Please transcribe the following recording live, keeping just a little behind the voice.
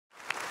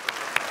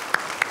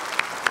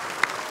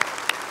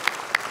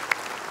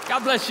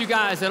God bless you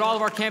guys at all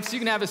of our camps. You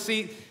can have a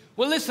seat.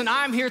 Well, listen,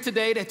 I'm here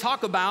today to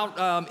talk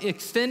about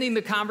extending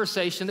the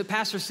conversation that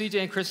Pastor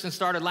CJ and Kristen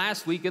started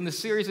last week in the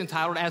series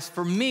entitled, As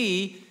For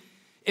Me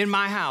in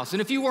My House.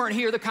 And if you weren't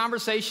here, the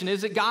conversation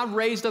is that God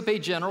raised up a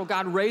general,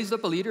 God raised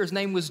up a leader. His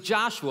name was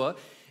Joshua,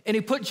 and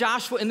he put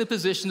Joshua in the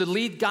position to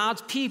lead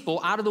God's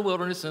people out of the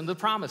wilderness into the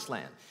promised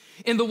land.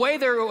 And the way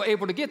they were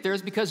able to get there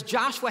is because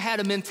Joshua had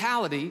a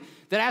mentality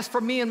that as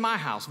for me and my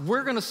house,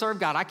 we're going to serve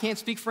God. I can't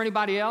speak for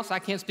anybody else. I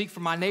can't speak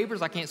for my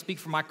neighbors. I can't speak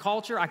for my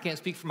culture. I can't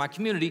speak for my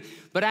community.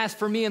 But as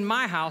for me and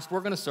my house, we're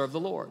going to serve the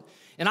Lord.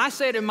 And I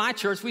say it in my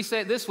church, we say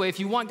it this way: if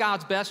you want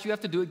God's best, you have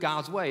to do it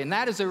God's way. And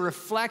that is a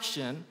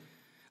reflection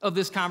of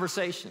this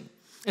conversation.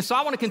 And so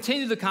I want to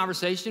continue the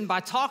conversation by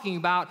talking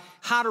about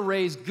how to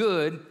raise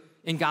good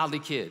and godly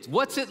kids.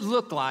 What's it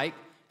look like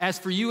as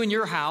for you and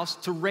your house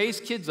to raise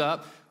kids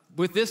up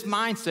with this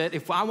mindset?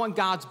 If I want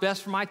God's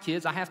best for my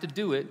kids, I have to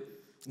do it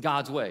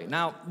God's way.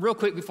 Now, real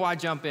quick before I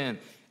jump in,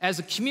 as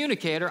a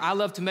communicator, I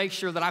love to make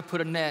sure that I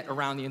put a net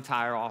around the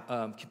entire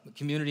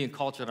community and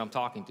culture that I'm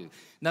talking to.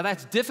 Now,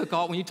 that's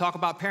difficult when you talk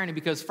about parenting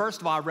because,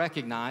 first of all, I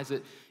recognize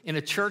that in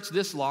a church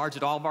this large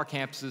at all of our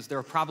campuses, there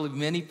are probably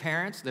many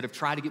parents that have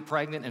tried to get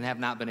pregnant and have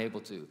not been able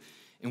to.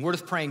 And we're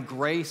just praying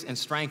grace and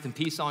strength and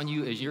peace on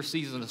you as your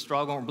season of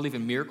struggle. We're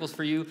believing miracles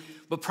for you.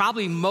 But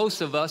probably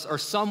most of us are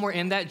somewhere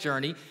in that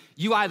journey.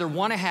 You either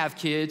want to have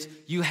kids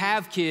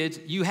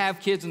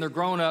and they're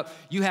grown up.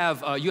 You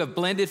have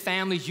blended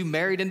families. You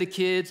married into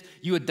kids.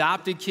 You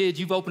adopted kids.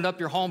 You've opened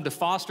up your home to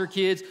foster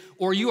kids.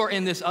 Or you are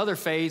in this other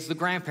phase, the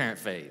grandparent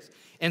phase.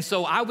 And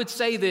so I would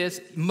say this,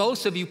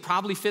 most of you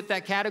probably fit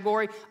that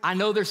category. I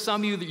know there's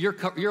some of you that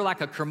you're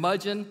like a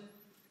curmudgeon.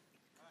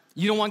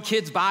 You don't want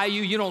kids by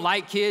you. You don't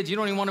like kids. You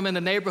don't even want them in the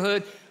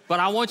neighborhood. But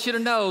I want you to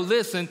know,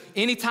 listen,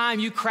 anytime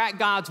you crack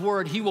God's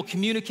word, he will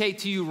communicate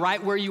to you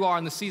right where you are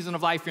in the season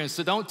of life you're in.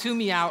 So don't tune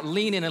me out.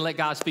 Lean in and let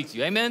God speak to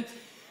you. Amen?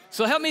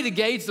 So help me to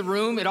gauge the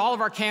room. At all of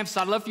our camps,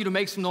 I'd love for you to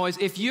make some noise.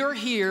 If you're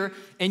here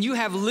and you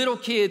have little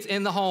kids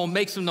in the home,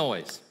 make some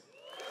noise.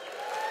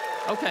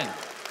 Okay.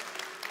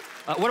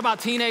 What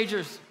about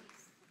teenagers?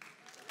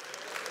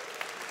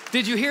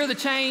 Did you hear the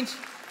change?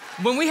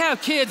 When we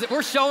have kids,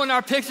 we're showing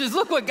our pictures,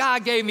 look what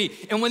God gave me.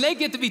 And when they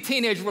get to be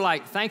teenagers, we're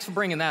like, thanks for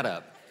bringing that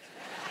up.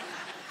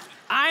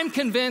 I'm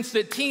convinced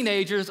that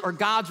teenagers are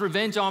God's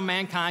revenge on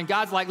mankind.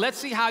 God's like, let's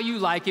see how you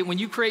like it when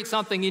you create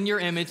something in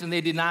your image and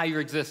they deny your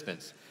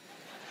existence.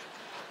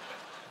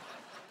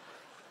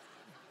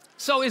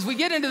 So as we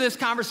get into this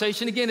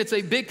conversation, again, it's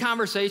a big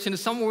conversation.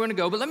 It's somewhere we're going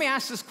to go. But let me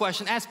ask this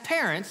question. As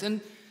parents,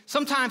 and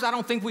sometimes I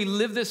don't think we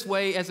live this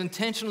way as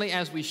intentionally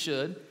as we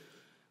should,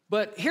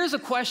 but here's a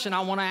question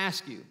I want to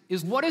ask you,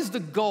 is what is the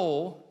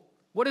goal?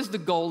 What is the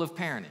goal of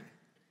parenting?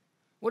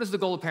 What is the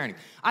goal of parenting?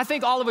 I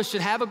think all of us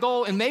should have a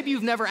goal, and maybe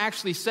you've never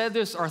actually said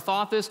this or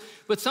thought this,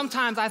 but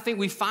sometimes I think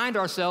we find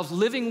ourselves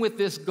living with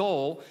this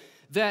goal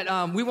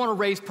that we want to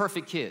raise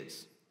perfect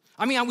kids.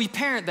 I mean, we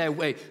parent that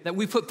way, that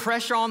we put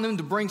pressure on them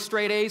to bring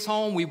straight A's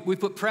home. We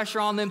put pressure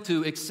on them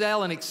to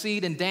excel and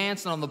exceed and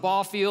dance and on the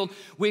ball field.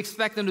 We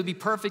expect them to be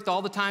perfect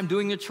all the time,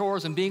 doing their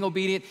chores and being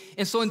obedient.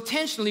 And so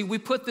intentionally, we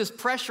put this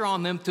pressure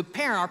on them to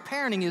parent. Our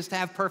parenting is to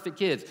have perfect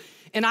kids.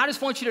 And I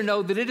just want you to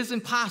know that it is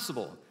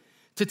impossible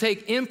to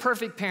take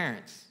imperfect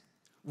parents,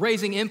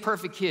 raising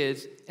imperfect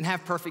kids, and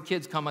have perfect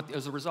kids come up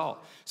as a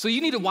result. So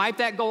you need to wipe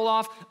that goal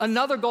off.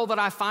 Another goal that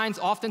I find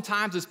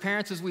oftentimes as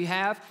parents as we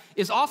have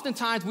is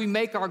oftentimes we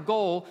make our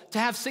goal to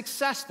have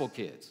successful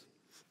kids.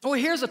 Well,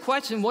 here's a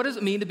question. What does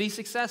it mean to be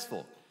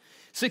successful?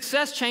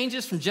 Success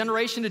changes from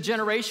generation to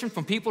generation,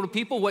 from people to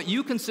people. What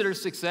you consider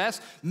success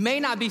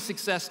may not be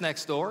success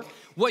next door.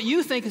 What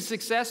you think is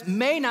success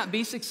may not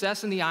be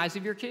success in the eyes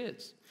of your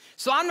kids.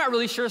 So I'm not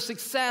really sure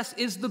success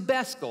is the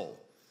best goal.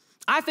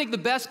 I think the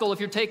best goal, if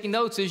you're taking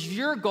notes, is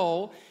your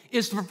goal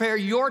is to prepare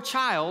your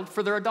child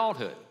for their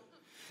adulthood.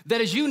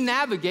 That as you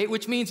navigate,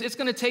 which means it's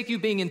going to take you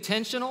being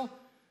intentional,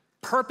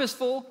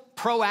 purposeful,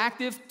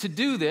 proactive to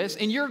do this.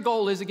 And your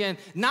goal is, again,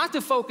 not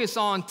to focus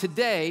on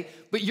today,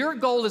 but your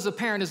goal as a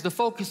parent is to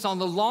focus on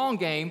the long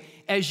game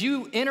as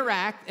you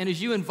interact and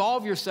as you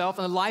involve yourself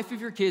in the life of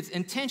your kids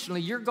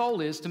intentionally. Your goal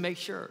is to make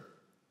sure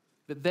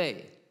that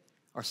they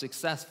are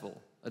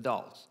successful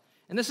adults.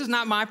 And this is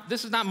not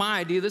my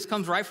idea. This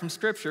comes right from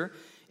Scripture.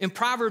 In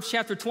Proverbs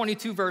chapter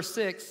 22, verse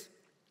 6,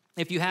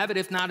 if you have it,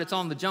 if not, it's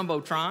on the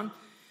Jumbotron.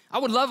 I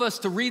would love us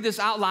to read this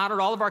out loud at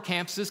all of our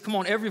campuses. Come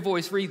on, every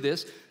voice, read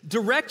this.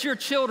 Direct your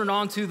children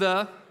onto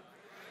the...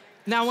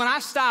 Now, when I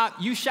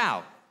stop, you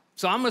shout.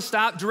 So I'm going to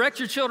stop. Direct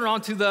your children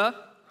onto the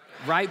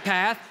right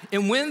path.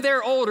 And when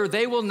they're older,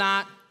 they will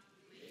not...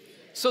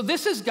 So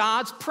this is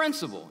God's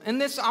principle. And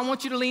this, I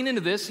want you to lean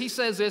into this. He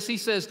says this. He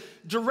says,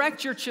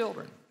 direct your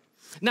children.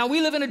 Now,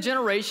 we live in a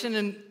generation,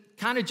 and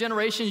kind of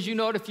generations, you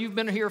know it, if you've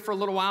been here for a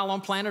little while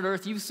on planet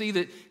Earth, you see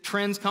that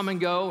trends come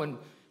and go and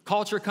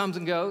culture comes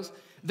and goes.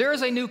 There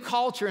is a new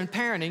culture in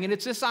parenting, and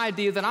it's this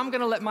idea that I'm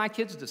going to let my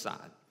kids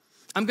decide.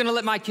 I'm gonna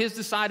let my kids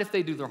decide if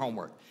they do their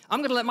homework.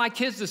 I'm gonna let my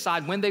kids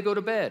decide when they go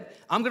to bed.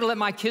 I'm gonna let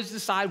my kids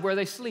decide where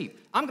they sleep.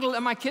 I'm gonna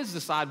let my kids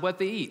decide what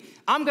they eat.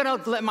 I'm gonna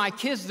let my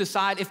kids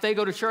decide if they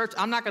go to church.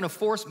 I'm not gonna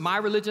force my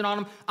religion on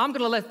them. I'm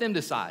gonna let them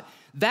decide.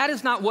 That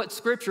is not what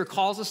Scripture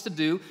calls us to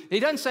do. It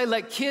doesn't say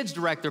let kids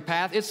direct their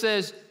path. It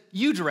says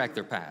you direct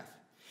their path.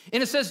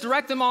 And it says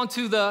direct them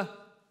onto the,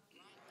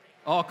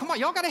 oh, come on,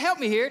 y'all gotta help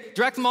me here.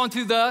 Direct them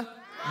onto the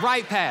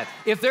right path.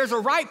 If there's a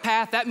right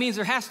path, that means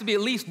there has to be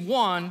at least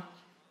one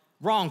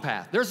wrong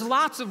path. There's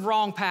lots of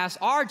wrong paths.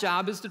 Our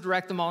job is to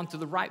direct them onto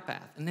the right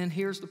path. And then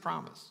here's the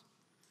promise.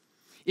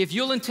 If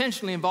you'll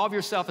intentionally involve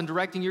yourself in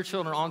directing your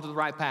children onto the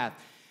right path,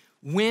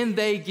 when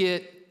they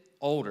get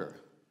older,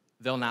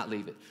 they'll not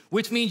leave it.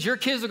 Which means your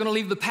kids are gonna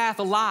leave the path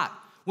a lot.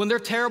 When they're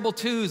terrible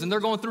twos and they're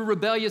going through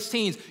rebellious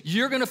teens,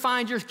 you're gonna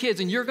find your kids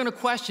and you're gonna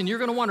question, you're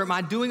gonna wonder, am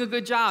I doing a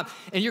good job?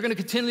 And you're gonna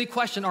continually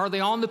question, are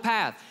they on the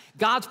path?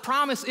 God's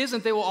promise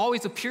isn't they will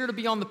always appear to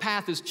be on the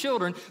path as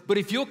children, but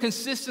if you'll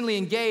consistently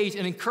engage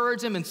and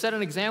encourage them and set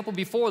an example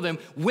before them,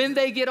 when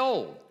they get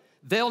old,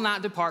 they'll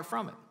not depart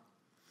from it.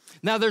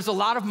 Now, there's a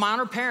lot of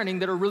minor parenting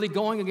that are really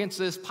going against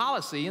this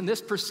policy and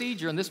this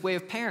procedure and this way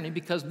of parenting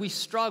because we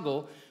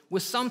struggle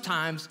with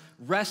sometimes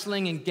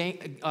wrestling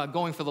and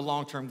going for the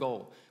long-term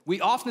goal. We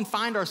often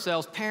find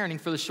ourselves parenting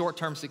for the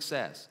short-term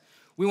success.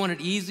 We want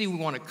it easy, we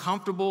want it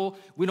comfortable,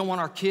 we don't want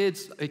our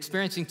kids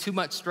experiencing too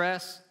much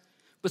stress.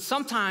 But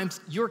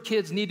sometimes your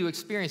kids need to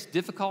experience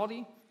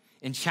difficulty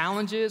and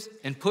challenges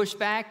and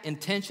pushback and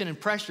tension and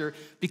pressure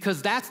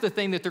because that's the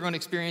thing that they're going to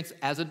experience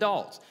as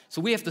adults. So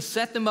we have to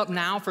set them up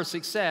now for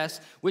success,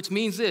 which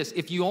means this: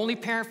 if you only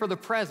parent for the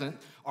present,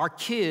 our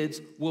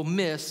kids will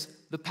miss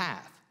the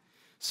path.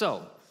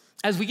 So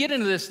as we get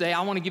into this day,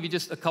 I want to give you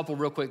just a couple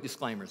real quick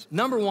disclaimers.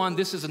 Number one,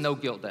 this is a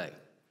no-guilt day.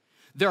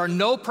 There are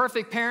no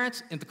perfect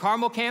parents at the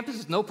Carmel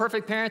campus, no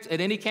perfect parents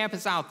at any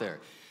campus out there.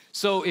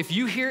 So if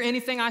you hear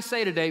anything I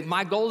say today,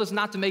 my goal is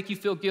not to make you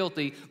feel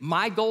guilty.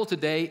 My goal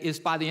today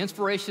is, by the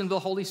inspiration of the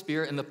Holy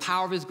Spirit and the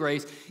power of His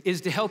grace, is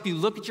to help you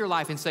look at your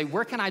life and say,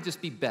 where can I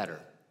just be better?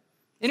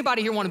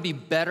 Anybody here want to be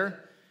better?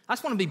 I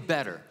just want to be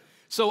better.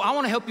 So I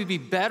want to help you be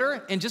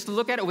better and just to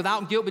look at it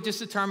without guilt, but just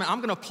determine I'm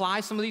going to apply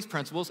some of these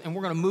principles and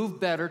we're going to move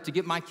better to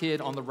get my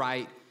kid on the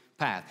right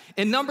path.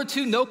 And number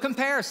two, no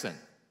comparison.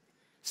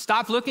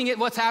 Stop looking at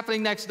what's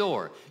happening next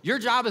door. Your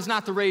job is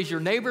not to raise your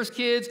neighbor's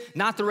kids,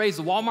 not to raise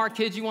the Walmart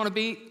kids you want to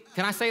be.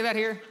 Can I say that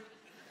here?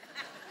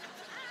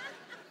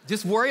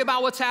 Just worry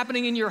about what's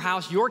happening in your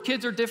house. Your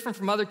kids are different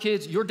from other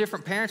kids. You're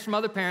different parents from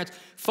other parents.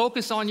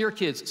 Focus on your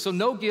kids. So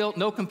no guilt,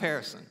 no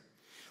comparison.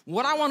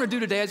 What I want to do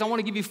today is I want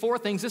to give you 4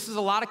 things. This is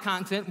a lot of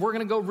content. We're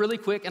going to go really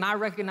quick, and I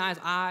recognize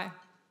I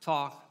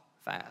talk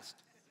fast.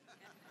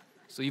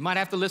 So you might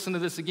have to listen to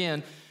this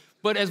again.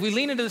 But as we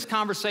lean into this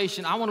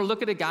conversation, I want to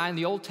look at a guy in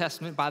the Old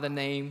Testament by the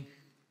name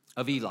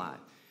of Eli.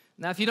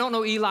 Now, if you don't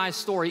know Eli's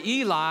story,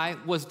 Eli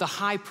was the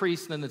high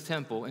priest in the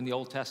temple in the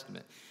Old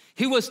Testament.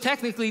 He was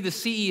technically the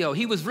CEO.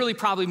 He was really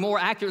probably more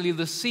accurately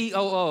the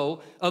COO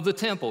of the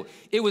temple.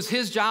 It was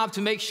his job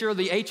to make sure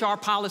the HR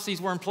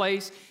policies were in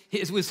place.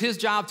 It was his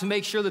job to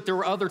make sure that there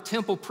were other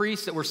temple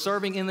priests that were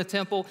serving in the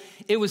temple.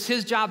 It was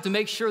his job to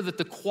make sure that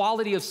the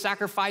quality of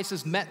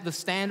sacrifices met the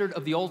standard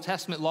of the Old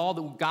Testament law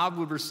that God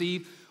would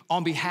receive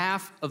on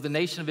behalf of the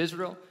nation of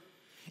Israel.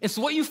 And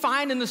so what you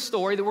find in the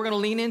story that we're going to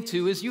lean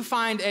into is you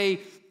find a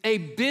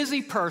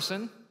busy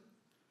person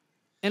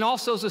and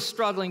also as a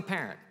struggling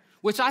parent,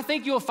 which I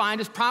think you'll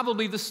find is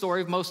probably the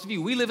story of most of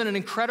you. We live in an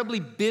incredibly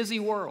busy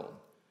world.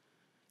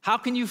 How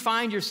can you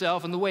find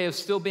yourself in the way of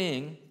still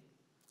being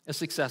a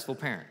successful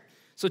parent?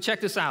 So check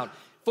this out.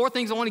 4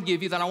 things I want to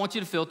give you that I want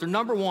you to filter.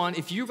 Number 1,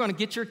 if you're going to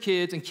get your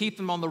kids and keep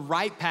them on the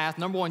right path,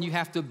 number 1, you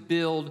have to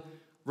build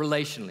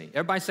relationally.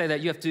 Everybody say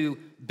that. You have to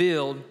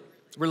build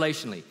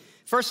relationally.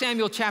 1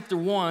 Samuel chapter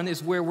 1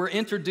 is where we're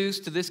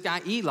introduced to this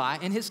guy Eli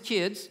and his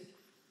kids.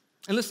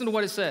 And listen to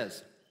what it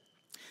says.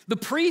 The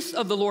priests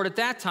of the Lord at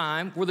that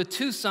time were the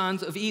 2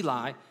 sons of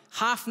Eli,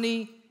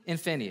 Hophni and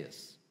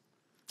Phinehas.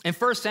 In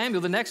 1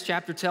 Samuel, the next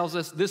chapter tells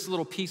us this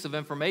little piece of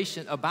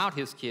information about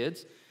his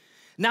kids.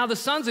 Now the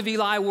sons of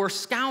Eli were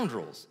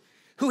scoundrels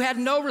who had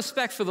no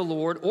respect for the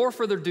Lord or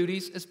for their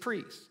duties as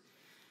priests.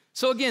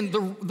 So again,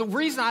 the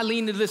reason I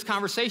lean into this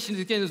conversation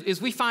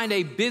is we find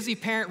a busy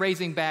parent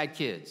raising bad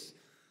kids.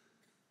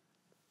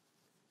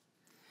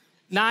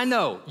 Now I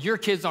know your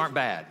kids aren't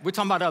bad. We're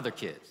talking about other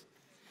kids.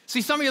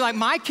 See, some of you are like,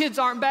 my kids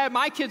aren't bad.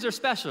 My kids are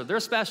special. They're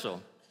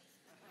special.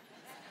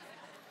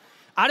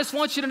 I just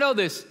want you to know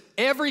this.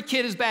 Every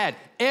kid is bad.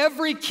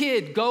 Every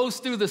kid goes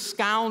through the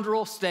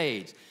scoundrel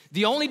stage.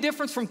 The only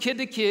difference from kid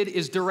to kid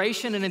is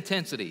duration and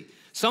intensity.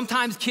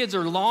 Sometimes kids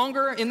are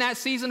longer in that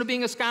season of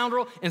being a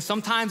scoundrel, and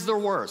sometimes they're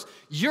worse.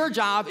 Your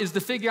job is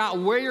to figure out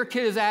where your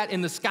kid is at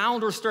in the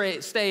scoundrel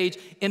stage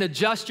and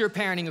adjust your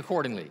parenting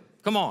accordingly.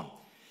 Come on.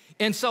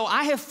 And so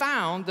I have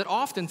found that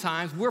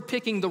oftentimes we're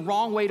picking the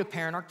wrong way to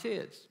parent our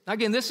kids. Now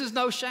again, this is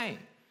no shame.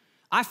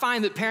 I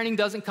find that parenting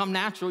doesn't come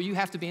natural. You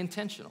have to be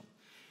intentional.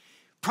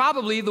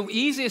 Probably the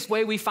easiest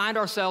way we find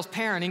ourselves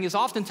parenting is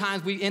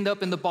oftentimes we end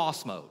up in the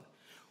boss mode.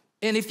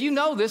 And if you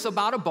know this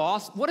about a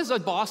boss, what is a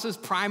boss's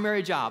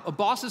primary job? A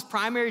boss's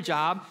primary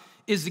job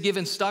is to give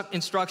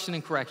instruction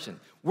and correction.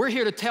 We're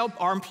here to tell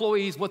our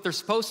employees what they're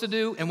supposed to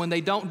do, and when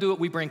they don't do it,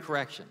 we bring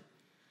correction.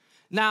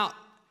 Now,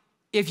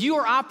 if you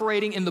are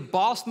operating in the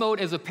boss mode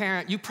as a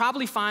parent, you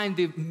probably find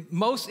the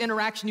most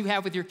interaction you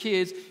have with your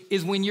kids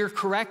is when you're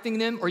correcting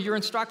them or you're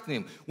instructing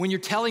them, when you're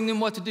telling them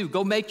what to do,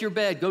 go make your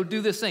bed, go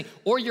do this thing,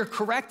 or you're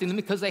correcting them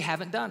because they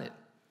haven't done it.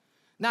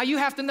 Now, you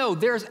have to know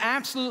there's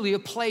absolutely a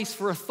place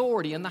for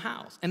authority in the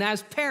house. And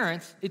as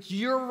parents, it's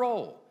your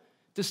role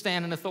to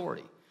stand in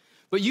authority.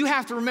 But you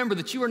have to remember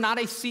that you are not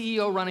a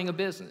CEO running a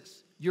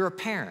business. You're a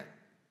parent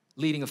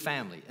leading a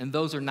family, and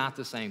those are not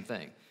the same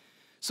thing.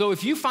 So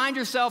if you find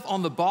yourself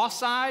on the boss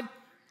side,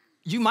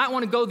 you might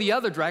want to go the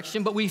other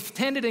direction, but we've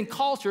tended in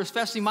culture,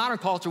 especially modern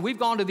culture, we've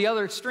gone to the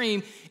other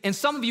extreme, and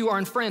some of you are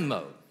in friend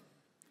mode.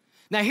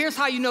 Now, here's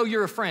how you know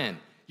you're a friend.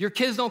 Your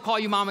kids don't call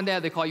you mom and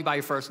dad, they call you by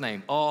your first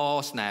name.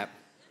 Oh, snap.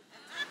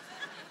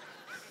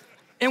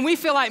 And we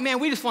feel like, man,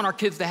 we just want our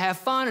kids to have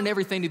fun and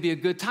everything to be a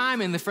good time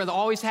and for them to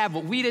always have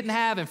what we didn't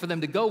have and for them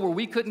to go where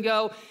we couldn't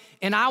go.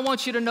 And I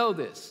want you to know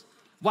this.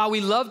 While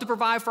we love to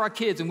provide for our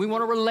kids and we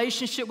want a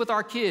relationship with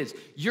our kids,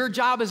 your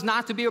job is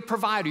not to be a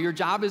provider. Your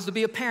job is to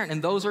be a parent,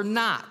 and those are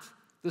not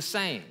the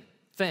same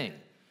thing.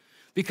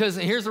 Because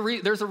there's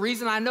a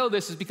reason I know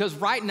this is because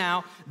right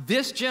now,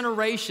 this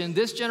generation,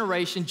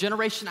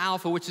 Generation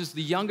Alpha, which is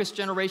the youngest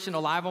generation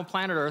alive on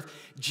planet Earth,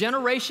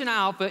 Generation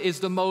Alpha is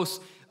the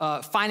most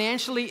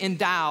financially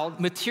endowed,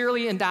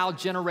 materially endowed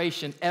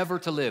generation ever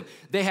to live.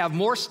 They have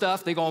more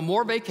stuff, they go on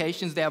more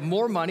vacations, they have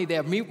more money, they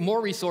have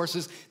more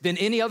resources than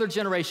any other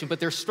generation, but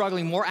they're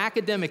struggling more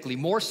academically,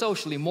 more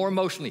socially, more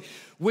emotionally,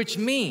 which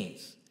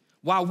means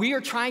while we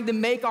are trying to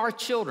make our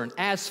children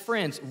as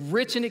friends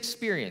rich in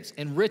experience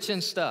and rich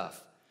in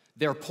stuff,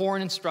 they're poor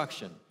in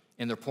instruction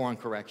and they're poor in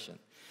correction.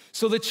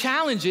 So the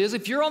challenge is,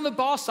 if you're on the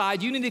boss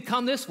side, you need to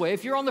come this way.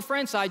 If you're on the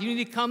friend side, you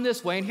need to come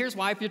this way. And here's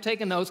why, if you're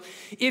taking notes.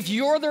 If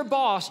you're their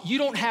boss, you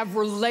don't have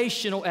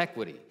relational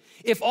equity.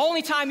 If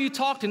only time you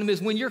talk to them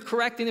is when you're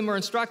correcting them or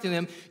instructing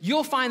them,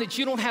 you'll find that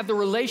you don't have the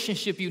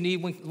relationship you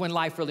need when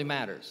life really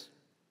matters.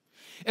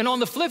 And on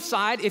the flip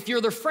side, if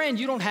you're their friend,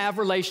 you don't have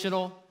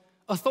relational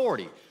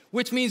authority,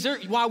 which means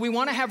while we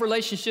want to have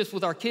relationships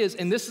with our kids,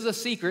 and this is a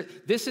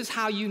secret, this is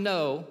how you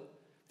know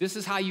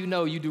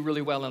you do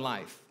really well in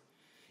life.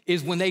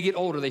 Is when they get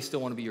older, they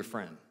still want to be your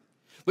friend.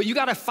 But you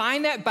got to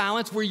find that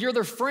balance where you're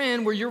their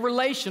friend, where you're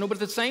relational, but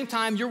at the same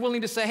time, you're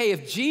willing to say, hey,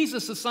 if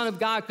Jesus, the Son of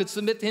God, could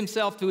submit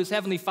himself to his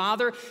heavenly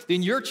Father,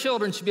 then your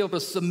children should be able to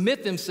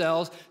submit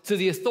themselves to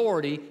the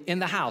authority in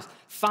the house.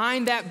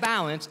 Find that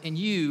balance, and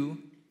you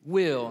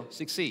will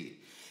succeed.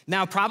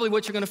 Now, probably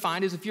what you're going to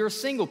find is if you're a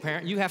single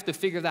parent, you have to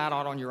figure that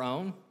out on your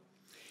own.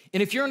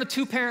 And if you're in a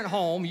two-parent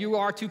home, you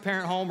are a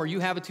two-parent home or you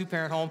have a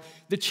two-parent home,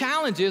 the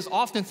challenge is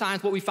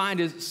oftentimes what we find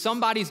is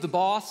somebody's the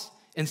boss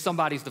and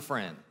somebody's the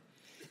friend.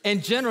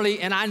 And generally,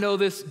 and I know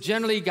this,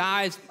 generally,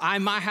 guys,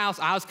 in my house,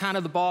 I was kind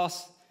of the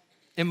boss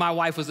and my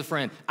wife was the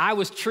friend. I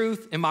was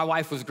truth and my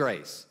wife was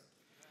grace.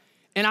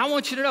 And I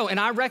want you to know, and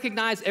I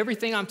recognize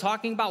everything I'm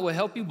talking about will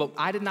help you, but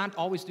I did not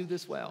always do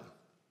this well.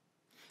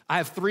 I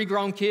have 3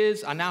 grown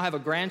kids. I now have a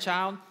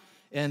grandchild.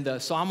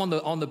 And so I'm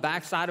on the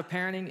backside of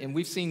parenting, and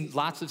we've seen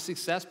lots of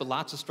success, but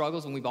lots of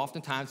struggles, and we've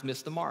oftentimes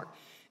missed the mark.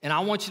 And I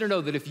want you to know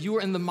that if you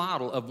are in the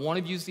model of one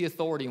of you's the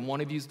authority and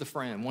one of you's the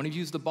friend, one of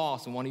you's the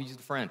boss and one of you's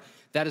the friend,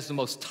 that is the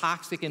most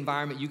toxic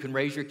environment you can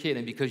raise your kid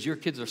in, because your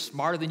kids are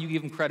smarter than you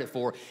give them credit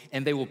for,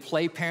 and they will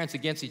play parents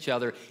against each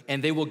other,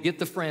 and they will get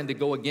the friend to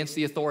go against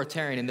the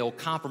authoritarian, and they will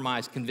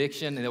compromise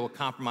conviction, and they will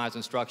compromise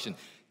instruction.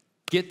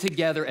 Get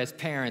together as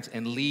parents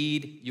and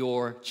lead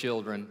your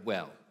children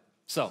well.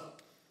 So,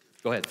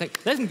 go ahead.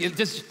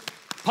 Just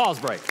pause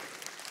break.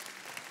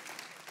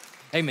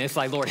 Amen. It's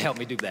like, Lord, help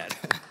me do that.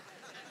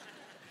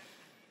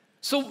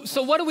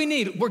 So what do we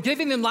need? We're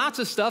giving them lots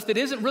of stuff that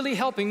isn't really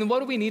helping them.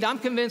 What do we need? I'm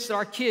convinced that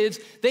our kids,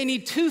 they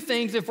need 2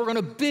 things if we're going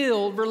to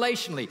build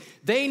relationally.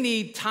 They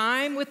need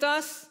time with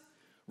us,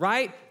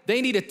 right?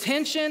 They need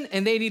attention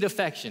and they need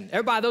affection.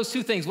 Everybody, those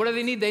 2 things. What do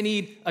they need? They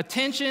need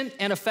attention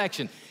and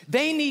affection.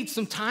 They need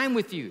some time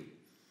with you.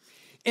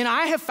 And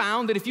I have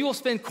found that if you will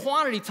spend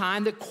quantity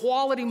time, that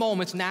quality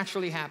moments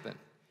naturally happen.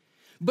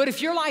 But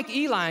if you're like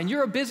Eli and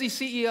you're a busy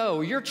CEO,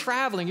 or you're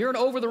traveling, you're an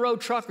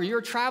over-the-road trucker, you're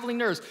a traveling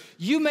nurse,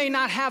 you may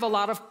not have a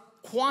lot of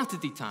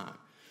quantity time,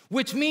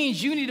 which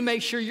means you need to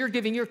make sure you're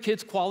giving your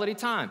kids quality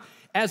time.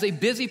 As a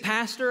busy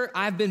pastor,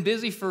 I've been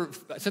busy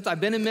since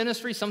I've been in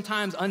ministry,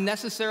 sometimes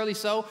unnecessarily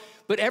so,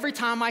 but every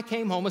time I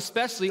came home,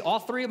 especially all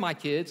 3 of my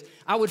kids,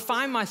 I would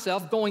find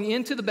myself going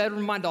into the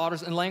bedroom of my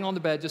daughters and laying on the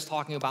bed just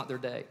talking about their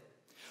day,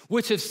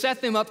 which have set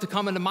them up to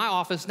come into my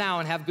office now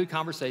and have good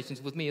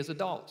conversations with me as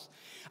adults.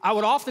 I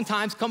would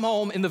oftentimes come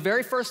home, and the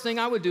very first thing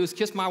I would do is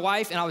kiss my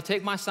wife, and I would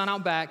take my son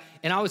out back,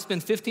 and I would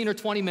spend 15 or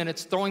 20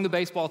 minutes throwing the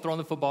baseball, throwing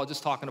the football,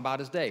 just talking about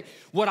his day.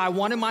 What I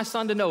wanted my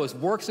son to know is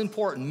work's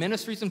important,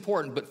 ministry's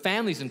important, but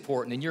family's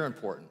important, and you're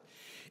important.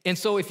 And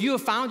so if you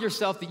have found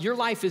yourself that your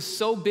life is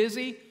so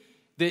busy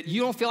that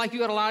you don't feel like you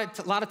got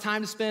a lot of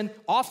time to spend,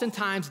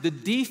 oftentimes the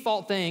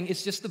default thing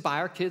is just to buy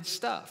our kids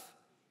stuff.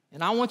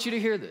 And I want you to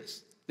hear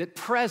this, that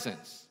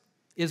presence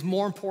is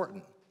more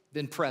important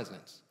than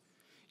presence.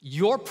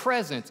 Your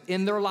presence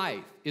in their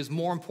life is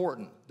more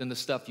important than the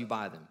stuff you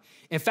buy them.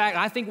 In fact,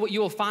 I think what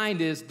you'll find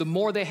is the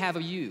more they have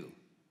of you,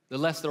 the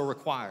less they'll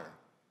require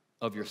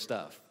of your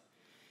stuff.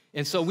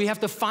 And so we have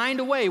to find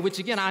a way, which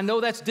again, I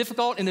know that's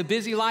difficult in a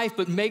busy life,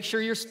 but make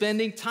sure you're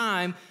spending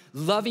time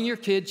loving your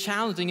kid,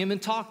 challenging him,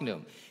 and talking to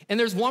him. And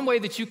there's one way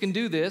that you can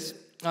do this.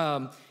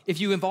 If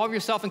you involve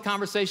yourself in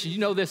conversation, you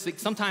know this, that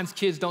sometimes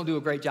kids don't do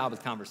a great job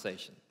with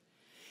conversation.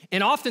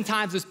 And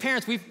oftentimes as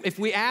parents, if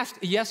we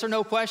ask a yes or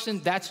no question,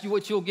 that's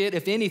what you'll get.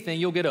 If anything,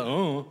 you'll get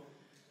or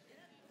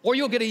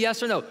you'll get a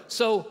yes or no.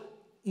 So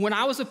when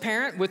I was a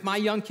parent with my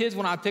young kids,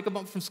 when I pick them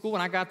up from school,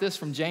 and I got this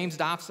from James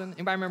Dobson.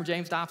 Anybody remember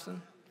James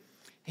Dobson?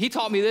 He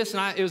taught me this,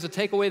 and it was a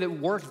takeaway that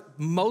worked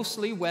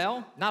mostly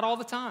well, not all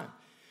the time.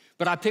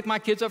 But I'd pick my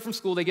kids up from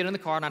school, they get in the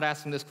car, and I'd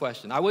ask them this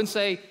question. I wouldn't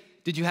say,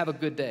 did you have a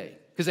good day?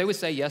 Because they would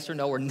say yes or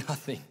no or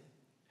nothing.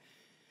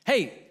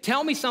 Hey,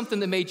 tell me something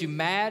that made you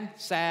mad,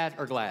 sad,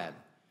 or glad.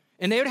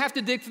 And they would have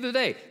to dig through the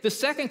day. The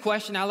second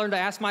question I learned to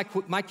ask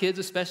my kids,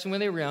 especially when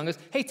they were young, is,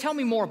 hey, tell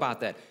me more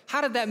about that.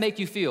 How did that make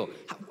you feel?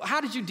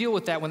 How did you deal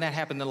with that when that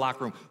happened in the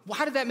locker room?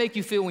 How did that make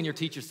you feel when your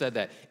teacher said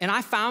that? And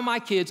I found my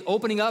kids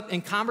opening up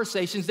in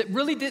conversations that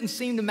really didn't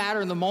seem to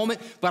matter in the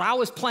moment, but I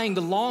was playing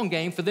the long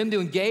game for them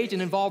to engage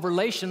and involve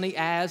relationally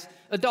as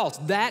adults.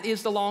 That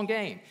is the long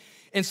game.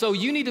 And so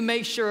you need to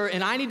make sure,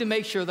 and I need to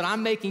make sure that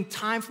I'm making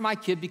time for my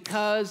kid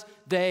because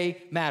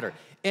they matter.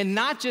 And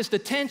not just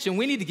attention,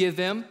 we need to give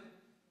them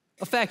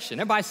affection.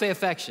 Everybody say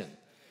affection.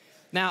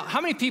 Now, how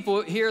many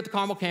people here at the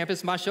Carmel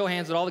campus, my show of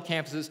hands at all the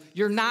campuses,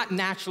 you're not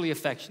naturally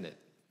affectionate?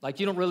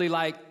 Like you don't really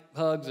like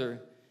hugs or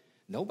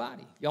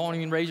nobody. Y'all won't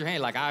even raise your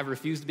hand like I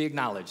refuse to be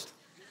acknowledged.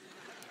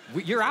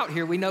 You're out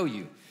here, we know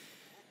you.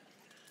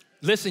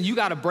 Listen, you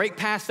got to break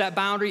past that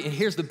boundary, and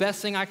here's the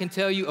best thing I can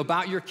tell you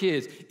about your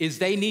kids is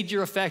they need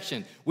your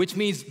affection, which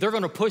means they're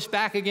going to push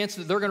back against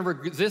it. They're going to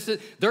resist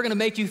it. They're going to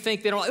make you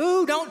think they don't,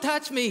 ooh, don't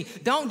touch me.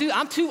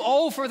 I'm too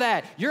old for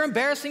that. You're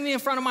embarrassing me in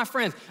front of my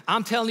friends.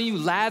 I'm telling you,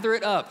 lather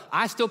it up.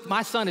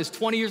 My son is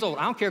 20 years old.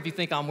 I don't care if you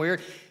think I'm weird.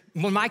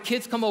 When my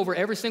kids come over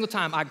every single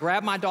time, I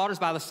grab my daughters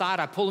by the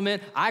side, I pull them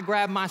in, I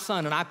grab my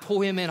son and I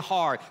pull him in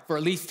hard for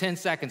at least 10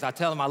 seconds. I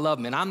tell him I love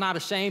him. And I'm not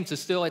ashamed to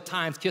still at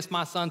times kiss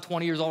my son,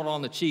 20 years old,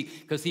 on the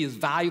cheek because he is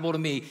valuable to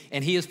me.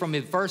 And he is from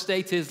his first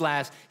day to his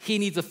last. He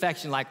needs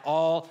affection like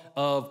all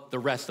of the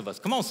rest of us.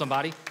 Come on,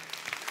 somebody.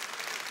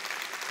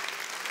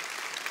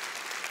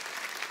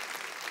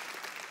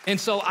 And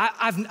so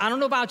I don't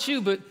know about you,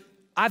 but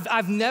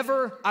I've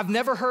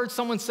never heard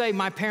someone say,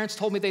 my parents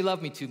told me they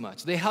love me too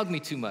much. They hug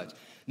me too much.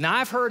 Now,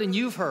 I've heard and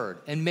you've heard,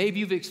 and maybe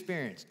you've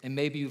experienced, and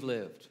maybe you've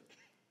lived.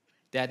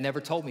 Dad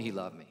never told me he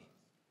loved me.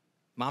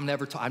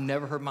 I've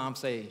never heard Mom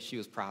say she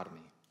was proud of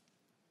me.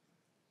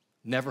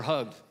 Never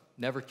hugged,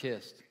 never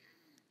kissed,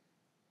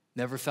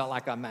 never felt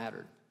like I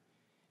mattered.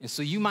 And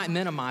so you might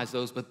minimize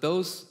those, but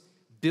those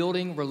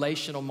building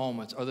relational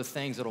moments are the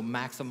things that will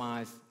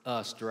maximize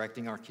us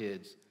directing our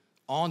kids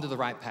onto the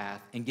right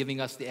path and giving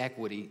us the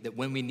equity that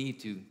when we need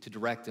to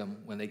direct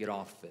them when they get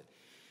off of it.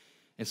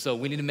 And so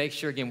we need to make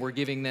sure, again, we're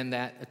giving them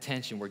that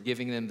attention. We're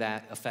giving them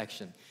that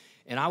affection.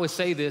 And I would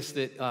say this,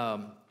 that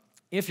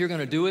if you're going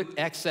to do it,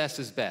 excess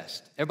is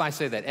best. Everybody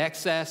say that.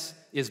 Excess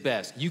is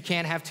best. You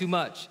can't have too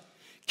much.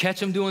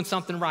 Catch them doing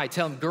something right.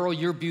 Tell them, girl,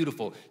 you're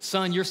beautiful.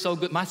 Son, you're so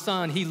good. My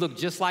son, he looked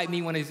just like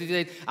me when he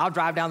did. I'll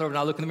drive down the road and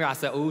I look in the mirror. I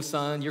say, oh,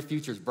 son, your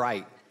future's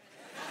bright.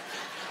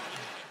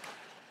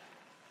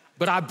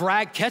 But I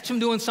brag, catch them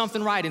doing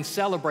something right and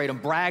celebrate them,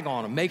 brag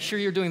on them. Make sure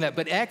you're doing that.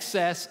 But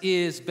excess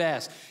is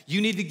best.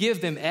 You need to give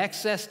them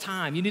excess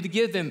time. You need to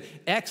give them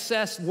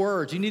excess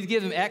words. You need to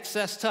give them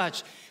excess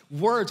touch.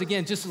 Words,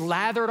 again, just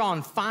lather it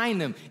on,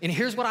 find them. And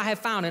here's what I have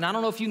found, and I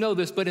don't know if you know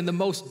this, but in the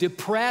most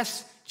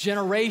depressed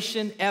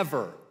generation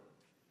ever,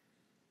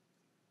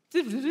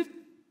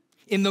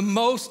 in the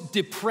most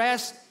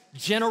depressed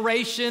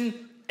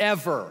generation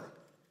ever,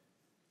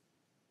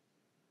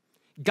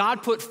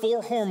 God put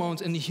 4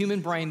 hormones in the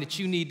human brain that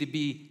you need to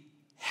be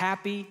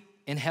happy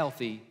and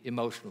healthy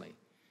emotionally.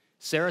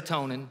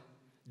 Serotonin,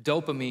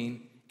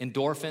 dopamine,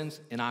 endorphins,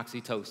 and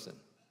oxytocin.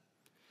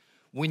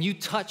 When you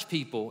touch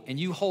people and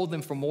you hold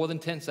them for more than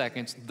 10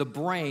 seconds, the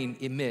brain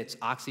emits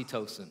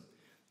oxytocin,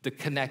 the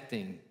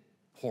connecting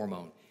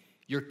hormone.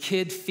 Your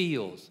kid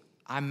feels,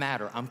 I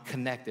matter, I'm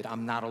connected,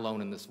 I'm not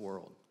alone in this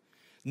world.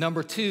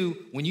 Number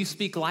 2, when you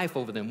speak life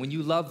over them, when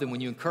you love them,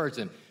 when you encourage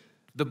them,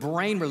 the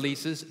brain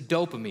releases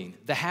dopamine,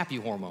 the happy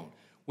hormone,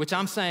 which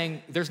I'm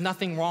saying there's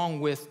nothing wrong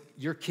with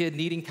your kid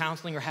needing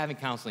counseling or having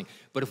counseling.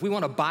 But if we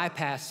want to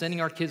bypass sending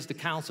our kids to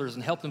counselors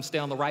and help them stay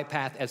on the right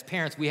path, as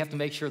parents, we have to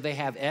make sure they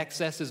have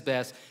excess is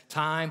best,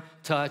 time,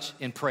 touch,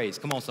 and praise.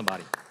 Come on,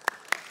 somebody.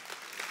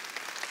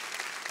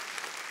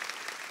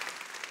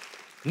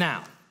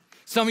 Now,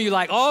 Some of you are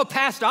like, oh,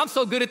 Pastor, I'm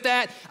so good at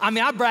that. I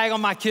mean, I brag on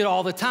my kid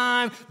all the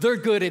time. They're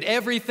good at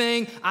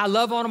everything. I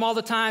love on them all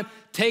the time.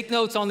 Take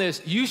notes on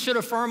this. You should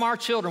affirm our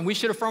children. We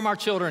should affirm our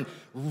children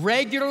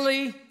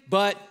regularly,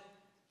 but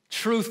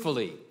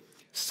truthfully.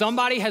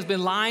 Somebody has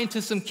been lying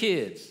to some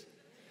kids.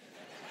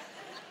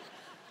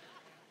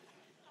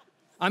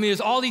 I mean,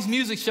 there's all these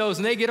music shows,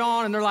 and they get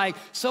on, and they're like,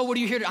 so what are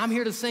you here to? I'm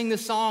here to sing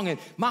this song, and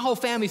my whole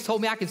family's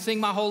told me I can sing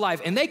my whole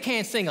life, and they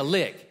can't sing a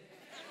lick.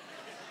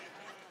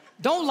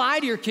 Don't lie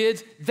to your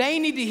kids. They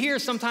need to hear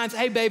sometimes,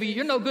 hey, baby,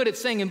 you're no good at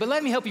singing, but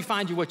let me help you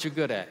find you what you're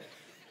good at.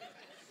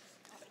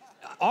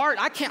 Art,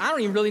 I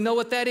don't even really know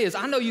what that is.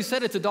 I know you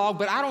said it's a dog,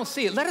 but I don't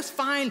see it. Let us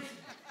find,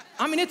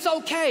 I mean, it's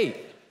okay.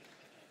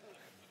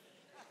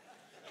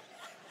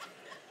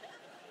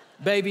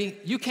 Baby,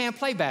 you can't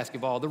play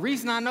basketball. The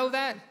reason I know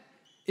that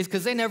is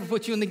because they never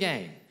put you in the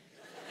game.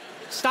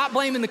 Stop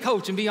blaming the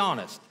coach and be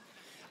honest.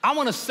 I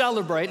want to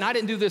celebrate, and I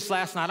didn't do this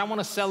last night, I want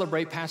to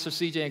celebrate Pastor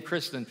CJ and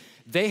Kristen.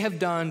 They have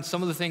done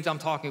some of the things I'm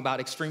talking about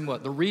extremely well.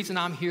 The reason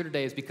I'm here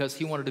today is because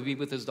he wanted to be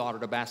with his daughter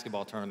at a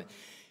basketball tournament.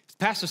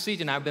 Pastor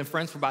CJ and I have been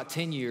friends for about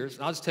 10 years.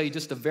 And I'll just tell you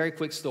just a very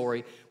quick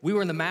story. We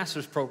were in the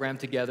master's program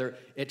together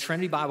at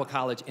Trinity Bible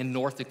College in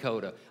North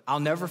Dakota. I'll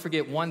never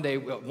forget one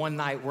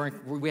night,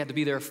 we had to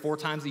be there 4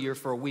 times a year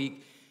for a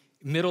week.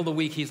 Middle of the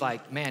week, he's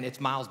like, man,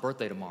 it's Miles'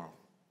 birthday tomorrow.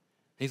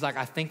 He's like,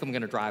 I think I'm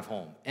going to drive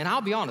home. And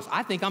I'll be honest,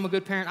 I think I'm a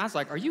good parent. I was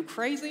like, are you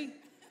crazy?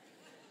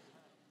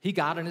 He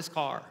got in his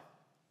car,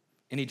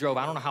 and he drove.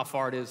 I don't know how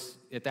far it is.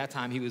 At that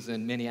time, he was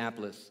in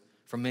Minneapolis,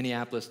 from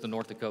Minneapolis to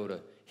North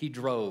Dakota. He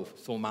drove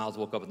so when Miles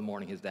woke up in the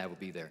morning, his dad would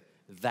be there.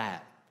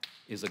 That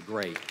is a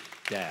great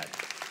dad.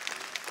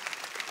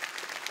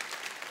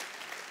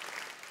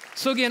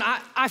 So again,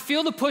 I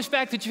feel the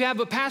pushback that you have,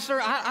 but Pastor,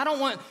 I don't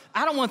want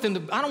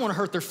to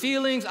hurt their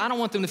feelings. I don't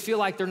want them to feel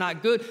like they're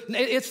not good.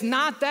 It's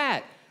not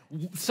that.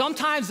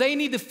 Sometimes they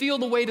need to feel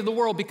the weight of the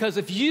world, because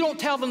if you don't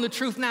tell them the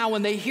truth now,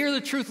 when they hear the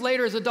truth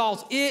later as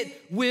adults,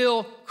 it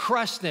will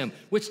crush them,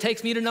 which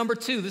takes me to number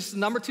 2. This is the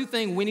number 2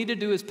 thing we need to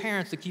do as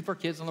parents to keep our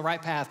kids on the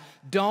right path.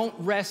 Don't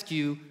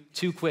rescue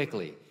too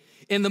quickly.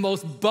 In the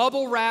most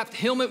bubble-wrapped,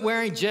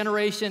 helmet-wearing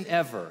generation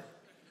ever,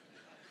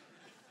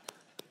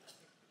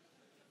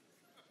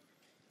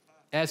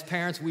 as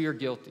parents, we are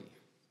guilty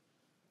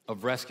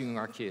of rescuing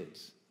our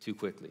kids too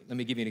quickly. Let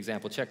me give you an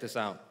example. Check this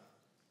out.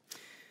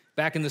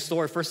 Back in the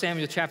story, 1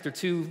 Samuel chapter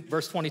 2,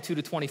 verse 22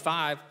 to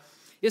 25,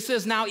 it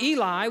says, now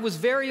Eli was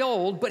very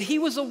old, but he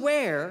was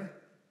aware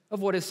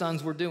of what his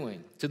sons were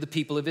doing to the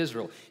people of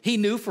Israel. He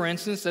knew, for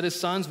instance, that his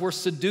sons were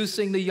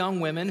seducing the young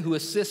women who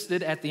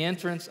assisted at the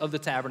entrance of the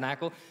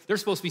tabernacle. They're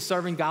supposed to be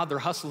serving God. They're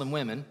hustling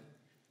women.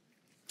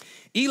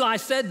 Eli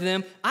said to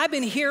them, I've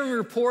been hearing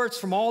reports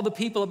from all the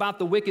people about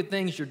the wicked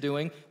things you're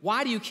doing.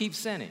 Why do you keep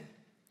sinning?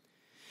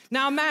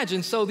 Now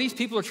imagine, so these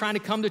people are trying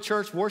to come to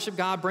church, worship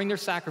God, bring their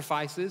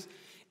sacrifices.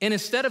 And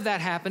instead of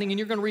that happening, and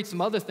you're going to read some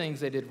other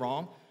things they did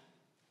wrong,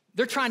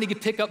 they're trying to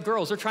pick up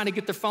girls. They're trying to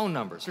get their phone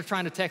numbers. They're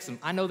trying to text them.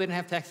 I know they didn't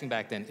have texting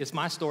back then. It's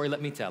my story.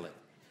 Let me tell it.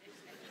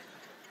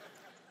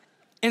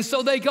 And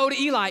so they go to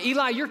Eli.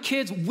 Eli, your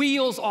kids'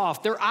 wheels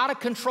off. They're out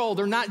of control.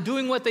 They're not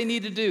doing what they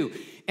need to do.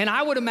 And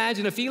I would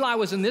imagine if Eli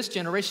was in this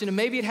generation, and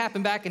maybe it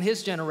happened back in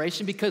his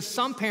generation, because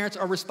some parents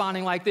are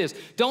responding like this.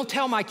 Don't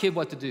tell my kid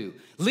what to do.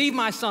 Leave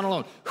my son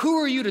alone. Who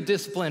are you to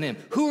discipline him?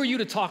 Who are you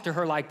to talk to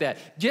her like that?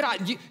 Get out.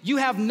 You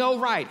have no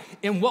right.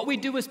 And what we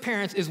do as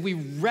parents is we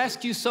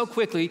rescue so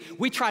quickly.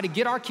 We try to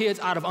get our kids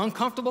out of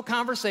uncomfortable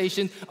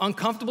conversations,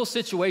 uncomfortable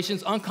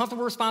situations,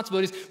 uncomfortable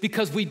responsibilities,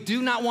 because we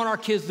do not want our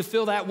kids to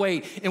feel that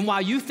weight. And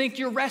while you think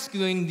you're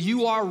rescuing,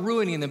 you are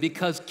ruining them,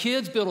 because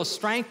kids build a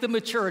strength of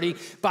maturity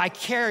by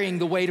carrying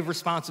the weight of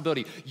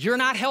responsibility. You're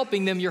not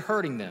helping them, you're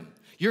hurting them.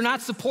 You're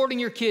not supporting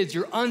your kids,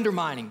 you're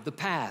undermining the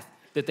path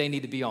that they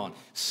need to be on.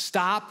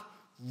 Stop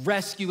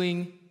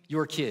rescuing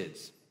your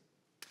kids.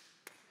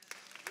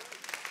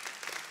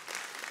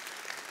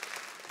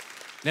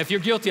 Now, if you're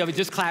guilty of it,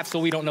 just clap so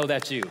we don't know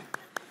that's you.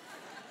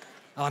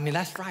 Oh, I mean,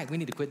 that's right. We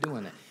need to quit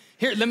doing that.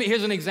 Here's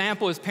an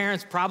example. As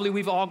parents, probably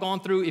we've all gone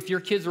through, if your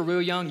kids are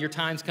real young, your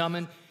time's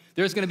coming.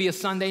 There's going to be a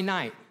Sunday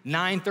night,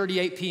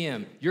 9:38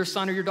 p.m. Your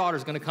son or your daughter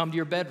is going to come to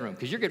your bedroom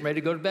because you're getting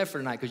ready to go to bed for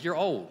the night because you're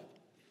old.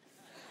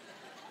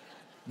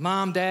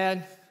 Mom,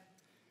 Dad,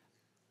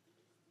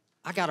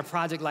 I got a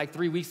project like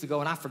 3 weeks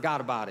ago and I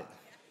forgot about it.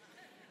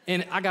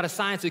 And I got a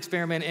science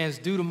experiment and it's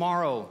due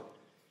tomorrow.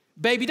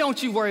 Baby,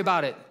 don't you worry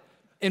about it.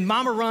 And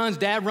Mama runs,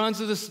 Dad runs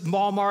to the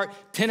Walmart,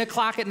 10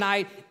 o'clock at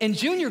night, and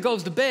Junior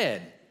goes to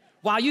bed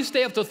while you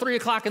stay up till 3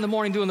 o'clock in the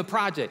morning doing the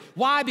project.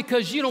 Why?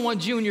 Because you don't want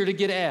Junior to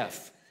get an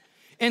F.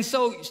 And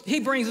so he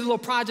brings his little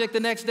project the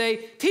next day.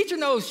 Teacher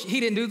knows he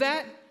didn't do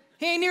that.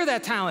 He ain't near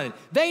that talented.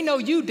 They know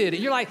you did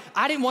it. You're like,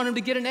 I didn't want him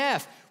to get an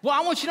F. Well,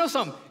 I want you to know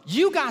something.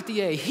 You got the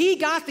A. He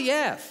got the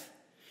F.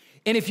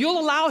 And if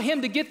you'll allow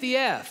him to get the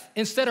F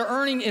instead of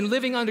earning and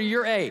living under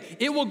your A,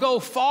 it will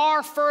go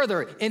far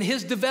further in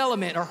his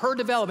development or her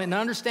development and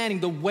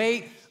understanding the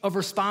weight of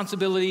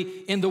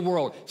responsibility in the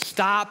world.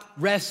 Stop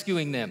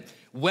rescuing them.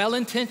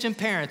 Well-intentioned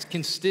parents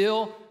can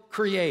still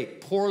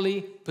create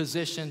poorly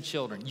positioned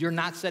children. You're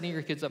not setting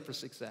your kids up for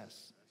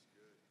success.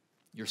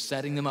 You're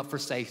setting them up for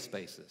safe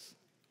spaces.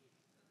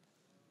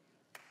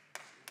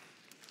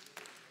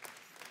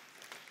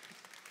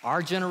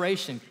 Our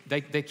generation,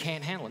 they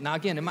can't handle it. Now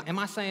again, am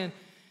I saying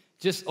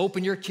just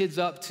open your kids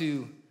up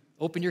to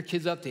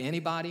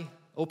anybody?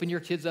 Open your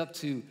kids up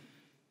to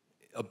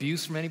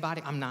abuse from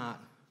anybody? I'm not.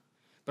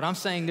 But I'm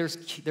saying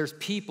there's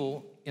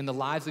people in the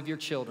lives of your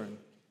children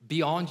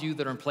beyond you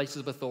that are in places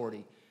of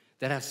authority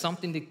that have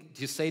something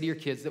to say to your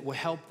kids that will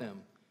help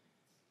them.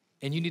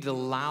 And you need to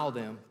allow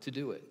them to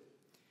do it.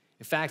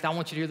 In fact, I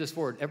want you to hear this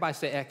word. Everybody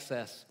say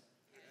excess.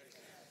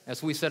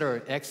 That's what we said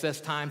earlier,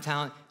 excess time,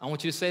 talent. I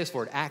want you to say this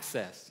word,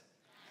 access.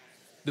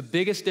 The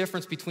biggest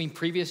difference between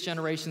previous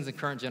generations and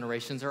current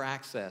generations are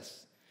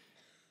access.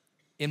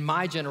 In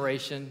my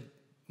generation,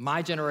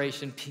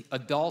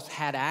 adults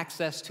had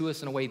access to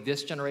us in a way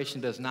this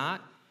generation does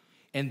not,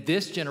 and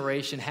this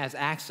generation has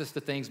access to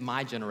things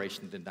my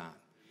generation did not,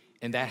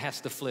 and that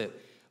has to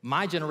flip.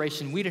 My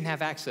generation, we didn't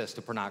have access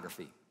to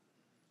pornography.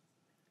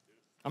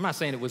 I'm not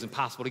saying it was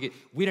impossible to get.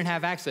 We didn't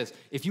have access.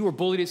 If you were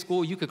bullied at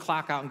school, you could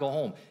clock out and go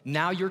home.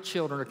 Now your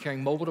children are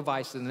carrying mobile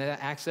devices and they have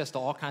access to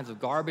all kinds of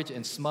garbage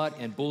and smut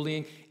and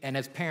bullying. And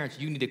as parents,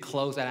 you need to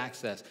close that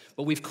access.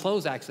 But we've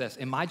closed access.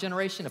 In my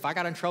generation, if I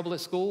got in trouble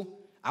at school,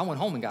 I went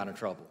home and got in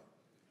trouble.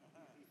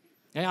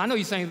 And I know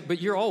you're saying,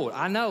 but you're old.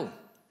 I know.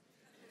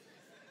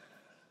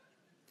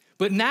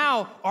 But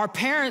now our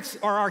parents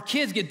or our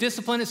kids get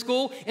disciplined at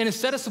school, and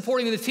instead of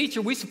supporting the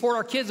teacher, we support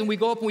our kids and we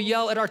go up and we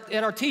yell at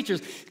our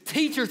teachers.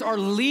 Teachers are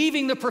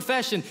leaving the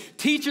profession.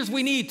 Teachers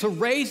we need to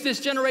raise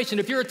this generation.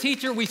 If you're a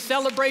teacher, we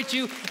celebrate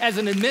you. As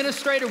an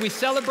administrator, we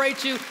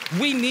celebrate you.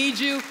 We need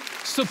you.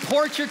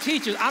 Support your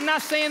teachers. I'm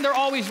not saying they're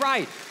always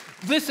right.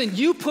 Listen,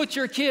 you put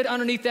your kid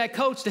underneath that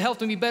coach to help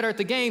them be better at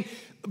the game.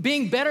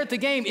 Being better at the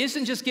game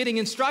isn't just getting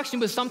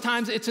instruction, but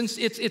sometimes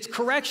it's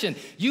correction.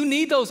 You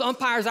need those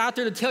umpires out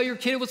there to tell your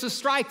kid it was a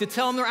strike, to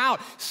tell them they're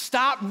out.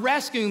 Stop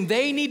rescuing.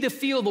 They need to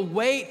feel the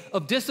weight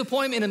of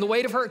disappointment and the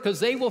weight of hurt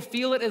because they will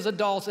feel it as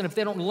adults, and if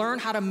they don't learn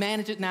how to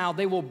manage it now,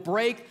 they will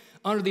break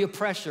under the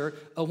pressure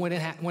of when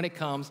it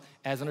comes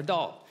as an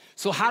adult.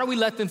 So how do we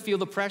let them feel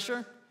the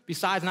pressure?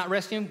 Besides not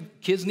rescuing,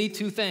 kids need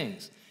two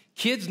things.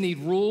 Kids need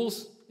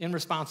rules and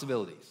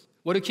responsibilities.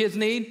 What do kids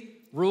need?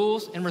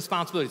 Rules and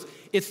responsibilities.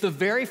 It's the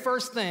very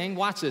first thing,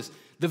 watch this,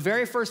 the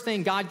very first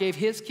thing God gave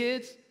his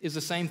kids is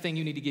the same thing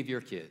you need to give your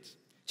kids.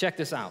 Check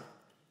this out.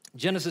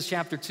 Genesis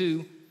chapter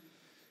 2,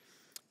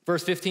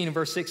 verse 15 and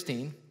verse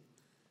 16.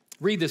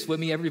 Read this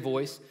with me, every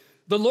voice.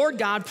 The Lord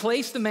God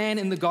placed the man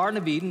in the Garden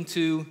of Eden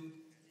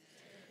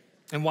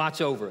and watch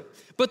over it.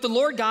 But the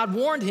Lord God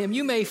warned him,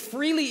 you may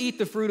freely eat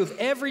the fruit of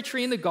every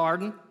tree in the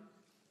garden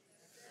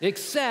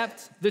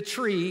except the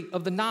tree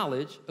of the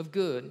knowledge of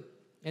good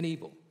and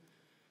evil.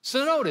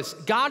 So notice,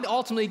 God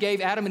ultimately gave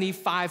Adam and Eve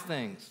 5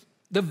 things.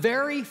 The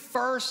very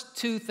first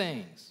 2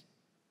 things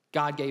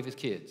God gave his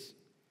kids,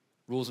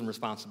 rules and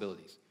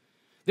responsibilities.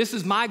 This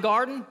is my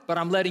garden, but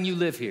I'm letting you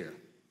live here.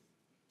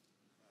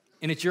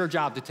 And it's your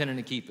job to tend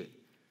and keep it.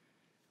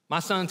 My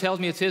son tells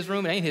me it's his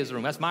room. It ain't his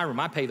room. That's my room.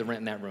 I pay the rent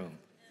in that room.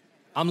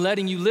 I'm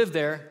letting you live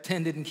there,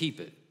 tend it and keep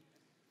it.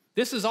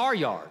 This is our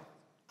yard.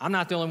 I'm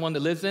not the only one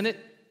that lives in it.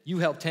 You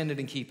help tend it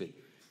and keep it.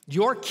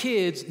 Your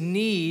kids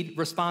need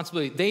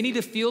responsibility. They need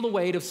to feel the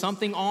weight of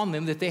something on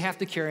them that they have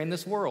to carry in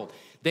this world.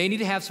 They need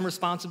to have some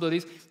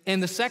responsibilities.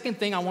 And the second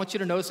thing I want you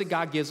to notice that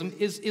God gives them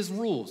is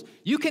rules.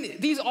 You can,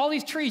 all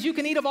these trees, you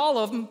can eat of all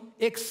of them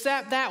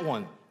except that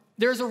one.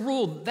 There's a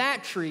rule.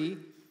 That tree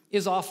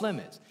is off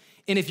limits.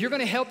 And if you're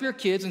going to help your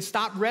kids and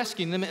stop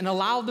rescuing them and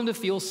allow them to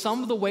feel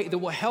some of the weight that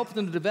will help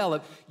them to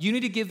develop, you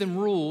need to give them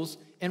rules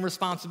and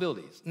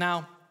responsibilities.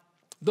 Now,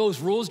 those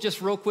rules,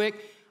 just real quick,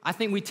 I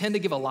think we tend to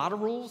give a lot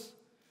of rules.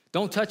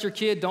 Don't touch your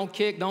kid, don't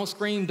kick, don't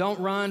scream, don't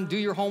run, do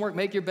your homework,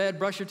 make your bed,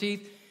 brush your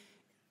teeth.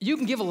 You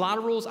can give a lot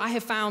of rules. I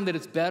have found that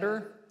it's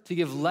better to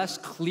give less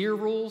clear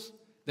rules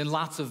than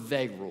lots of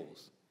vague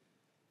rules.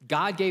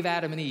 God gave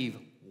Adam and Eve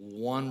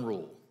 1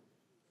 rule.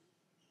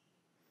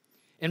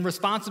 And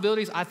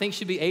responsibilities, I think,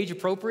 should be age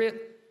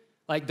appropriate.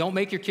 Like, don't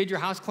make your kid your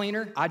house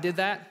cleaner. I did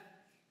that.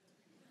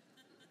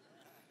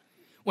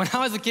 When I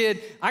was a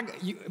kid,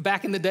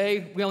 back in the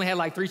day, we only had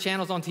like 3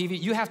 channels on TV.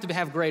 You have to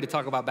have gray to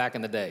talk about back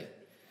in the day.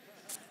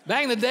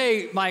 Back in the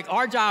day, like,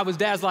 our job was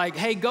dad's like,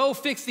 hey, go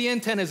fix the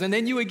antennas, and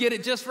then you would get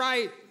it just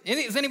right.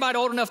 Is anybody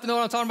old enough to know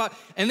what I'm talking about?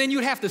 And then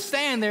you'd have to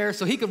stand there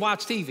so he could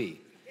watch TV.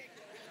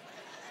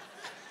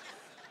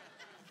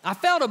 I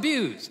felt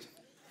abused.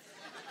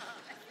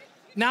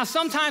 Now,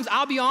 sometimes,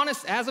 I'll be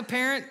honest, as a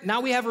parent,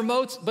 now we have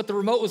remotes, but the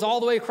remote was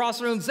all the way across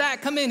the room.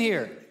 Zach, come in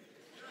here.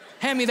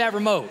 Hand me that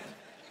remote.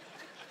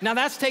 Now,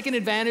 that's taking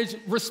advantage.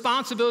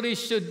 Responsibilities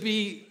should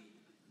be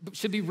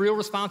real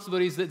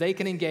responsibilities that they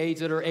can engage,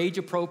 that are age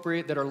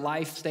appropriate, that are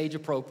life stage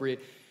appropriate,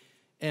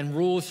 and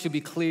rules should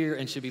be clear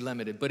and should be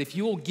limited. But if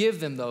you will give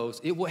them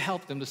those, it will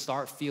help them to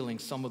start feeling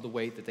some of the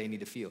weight that they need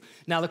to feel.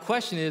 Now, the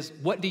question is,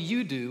 what do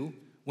you do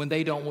when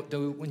they don't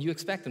do when you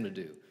expect them to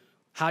do?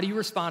 How do you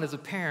respond as a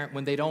parent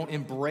when they don't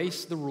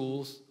embrace the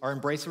rules or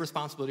embrace the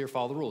responsibility or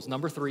follow the rules?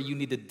 Number 3, you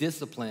need to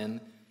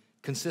discipline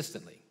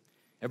consistently.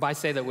 Everybody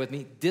say that with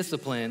me.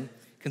 Discipline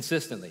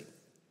consistently.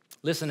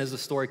 Listen as the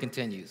story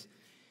continues.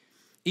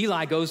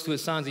 Eli goes to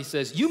his sons. He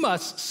says, "You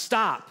must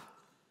stop,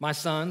 my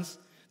sons.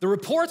 The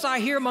reports I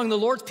hear among the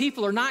Lord's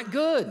people are not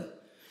good."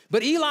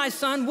 But Eli's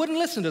son wouldn't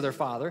listen to their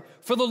father,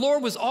 for the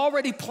Lord was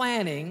already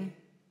planning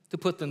to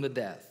put them to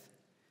death.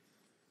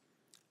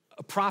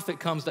 A prophet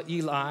comes to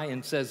Eli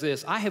and says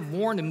this, "I have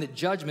warned him that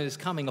judgment is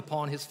coming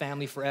upon his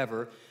family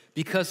forever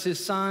because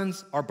his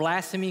sons are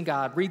blaspheming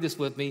God," read this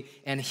with me,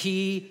 "and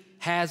he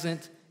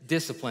hasn't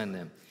disciplined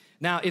them."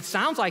 Now, it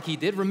sounds like he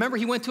did. Remember,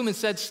 he went to him and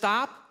said,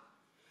 "Stop."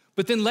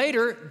 But then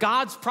later,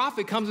 God's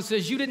prophet comes and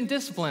says, "You didn't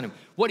discipline him."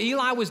 What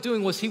Eli was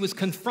doing was he was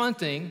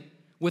confronting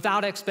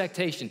without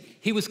expectation.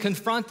 He was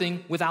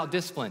confronting without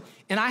discipline.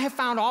 And I have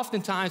found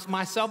oftentimes,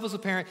 myself as a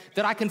parent,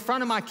 that I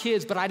confronted my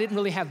kids, but I didn't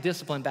really have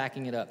discipline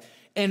backing it up.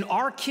 And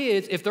our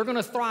kids, if they're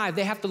gonna thrive,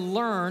 they have to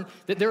learn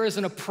that there is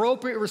an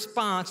appropriate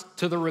response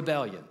to the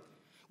rebellion.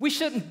 We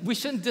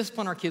shouldn't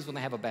discipline our kids when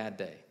they have a bad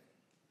day.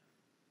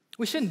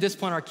 We shouldn't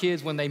discipline our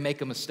kids when they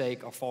make a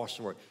mistake or fall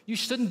short. You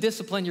shouldn't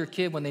discipline your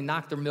kid when they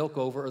knock their milk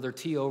over or their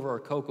tea over or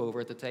Coke over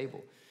at the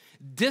table.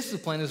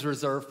 Discipline is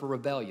reserved for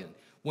rebellion.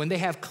 When they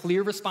have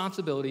clear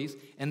responsibilities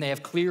and they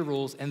have clear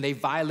rules and they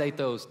violate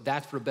those,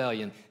 that's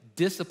rebellion.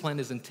 Discipline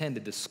is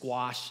intended to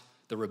squash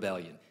the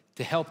rebellion,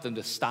 to help them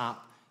to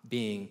stop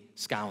being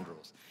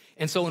scoundrels.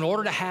 And so in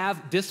order to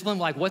have discipline,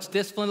 like what's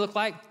discipline look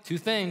like? 2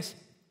 things.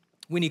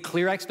 We need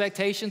clear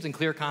expectations and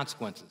clear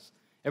consequences.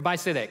 Everybody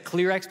say that,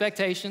 clear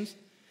expectations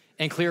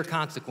and clear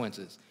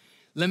consequences.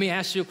 Let me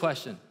ask you a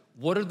question.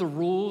 What are the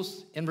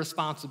rules and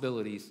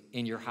responsibilities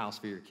in your house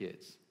for your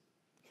kids?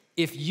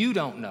 If you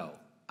don't know,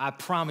 I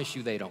promise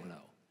you they don't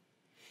know.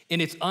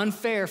 And it's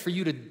unfair for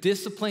you to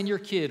discipline your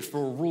kid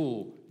for a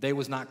rule they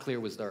was not clear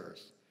was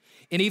theirs.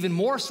 And even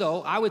more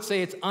so, I would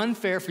say it's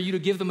unfair for you to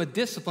give them a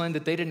discipline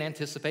that they didn't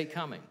anticipate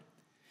coming.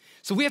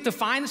 So we have to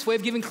find this way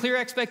of giving clear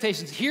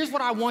expectations. Here's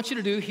what I want you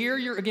to do. Here are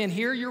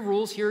your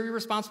rules. Here are your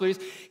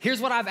responsibilities.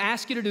 Here's what I've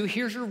asked you to do.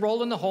 Here's your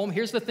role in the home.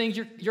 Here's the things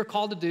you're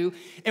called to do.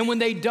 And when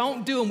they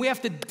don't do them, we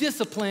have to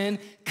discipline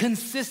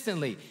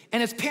consistently.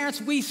 And as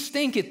parents, we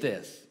stink at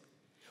this.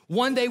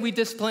 One day we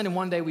discipline and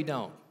one day we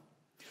don't.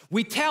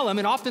 We tell them,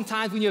 and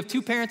oftentimes when you have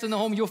 2 parents in the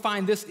home, you'll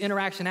find this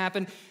interaction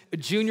happen.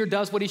 Junior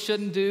does what he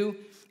shouldn't do.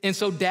 And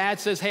so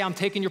dad says, "Hey, I'm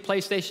taking your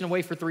PlayStation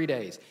away for 3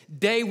 days.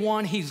 Day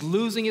 1, he's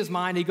losing his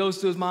mind. He goes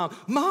to his mom,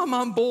 "Mom,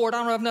 I'm bored.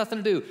 I don't have nothing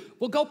to do."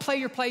 "Well, go play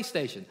your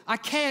PlayStation." "I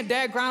can't.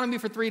 Dad grounded me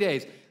for 3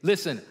 days.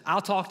 "Listen,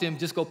 I'll talk to him.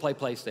 Just go play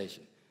PlayStation."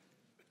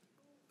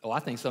 Oh,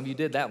 I think some of you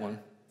did that one.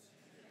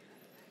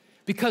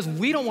 Because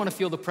we don't want to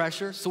feel the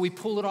pressure, so we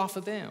pull it off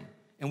of them.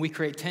 And we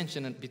create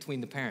tension between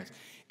the parents.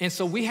 And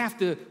so we have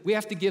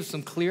to give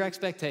some clear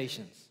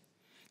expectations.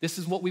 This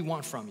is what we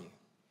want from you.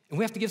 And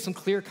we have to give some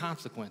clear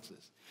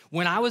consequences.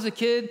 When I was a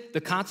kid,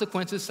 the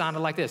consequences sounded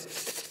like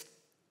this.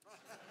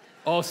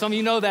 Oh, some of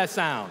you know that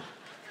sound.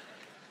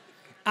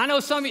 I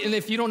know some of you, and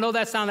if you don't know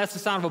that sound, that's the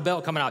sound of a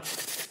belt coming out.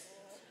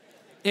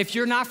 If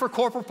you're not for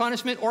corporal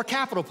punishment or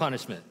capital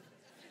punishment,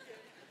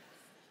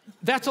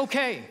 that's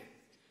okay.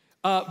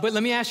 But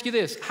let me ask you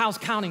this. How's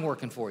counting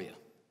working for you?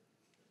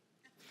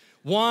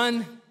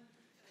 1,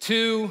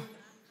 2,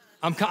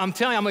 I'm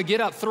telling you, I'm gonna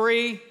get up.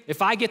 3,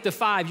 if I get to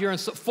 5, you're in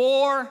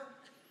 4,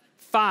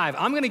 5.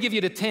 I'm gonna give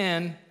you to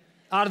 10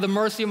 out of the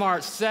mercy of my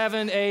heart.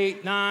 7,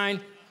 8,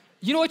 9.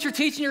 You know what you're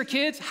teaching your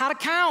kids? How to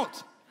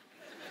count.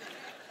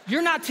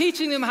 You're not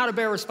teaching them how to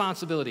bear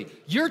responsibility.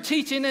 You're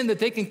teaching them that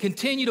they can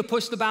continue to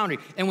push the boundary.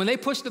 And when they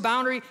push the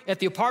boundary at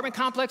the apartment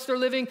complex they're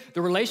living,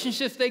 the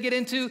relationships they get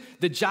into,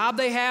 the job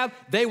they have,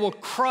 they will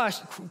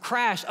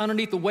crash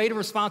underneath the weight of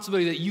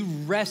responsibility that you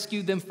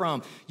rescued them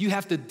from. You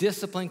have to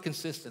discipline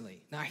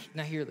consistently.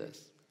 Now hear this.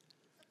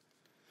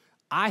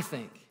 I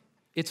think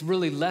it's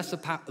really less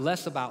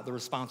about the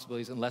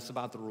responsibilities and less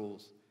about the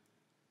rules.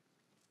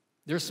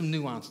 There's some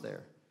nuance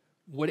there.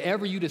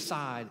 Whatever you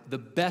decide, the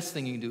best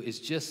thing you can do is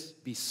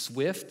just be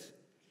swift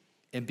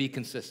and be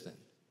consistent.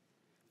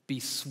 Be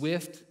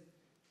swift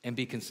and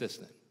be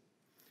consistent.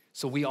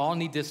 So we all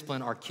need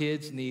discipline. Our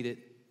kids need it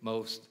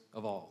most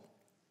of all.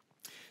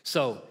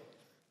 So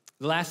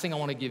the last thing I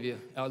want to give you,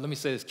 let me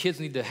say this. Kids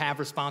need to have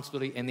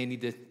responsibility and they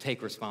need to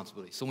take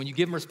responsibility. So when you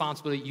give them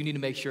responsibility, you need to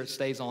make sure it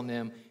stays on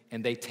them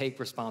and they take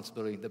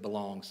responsibility that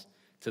belongs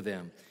to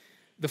them.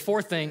 The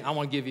 4th thing I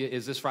want to give you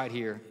is this right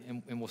here,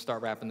 and we'll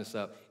start wrapping this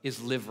up, is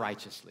live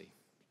righteously.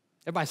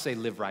 Everybody say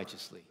live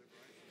righteously.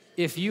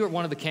 If you're at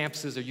one of the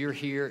campuses or you're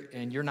here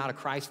and you're not a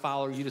Christ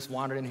follower, you just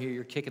wandered in here,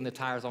 you're kicking the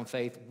tires on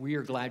faith, we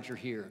are glad you're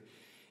here.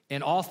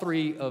 And all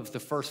 3 of the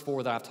first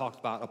 4 that I've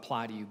talked about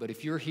apply to you. But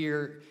if you're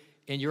here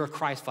and you're a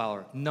Christ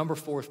follower, number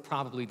 4 is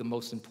probably the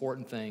most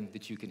important thing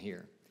that you can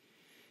hear,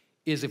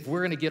 is if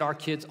we're going to get our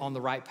kids on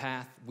the right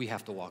path, we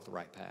have to walk the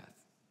right path.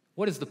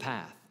 What is the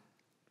path?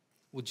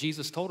 Well,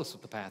 Jesus told us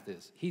what the path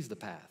is. He's the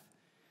path.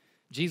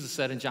 Jesus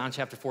said in John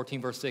chapter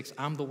 14, verse 6,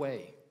 "I'm the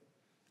way,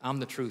 I'm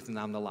the truth, and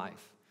I'm the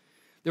life."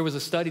 There was a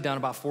study done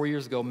about 4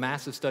 years ago,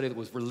 massive study that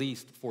was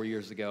released 4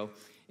 years ago,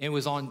 and it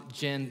was on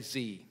Gen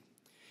Z.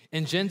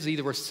 In Gen Z,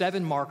 there were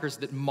 7 markers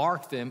that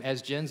marked them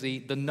as Gen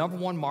Z. The number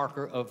one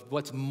marker of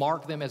what's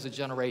marked them as a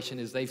generation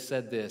is they've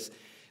said this,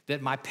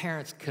 that my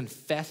parents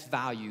confess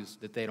values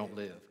that they don't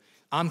live.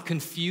 I'm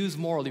confused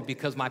morally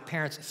because my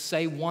parents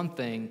say one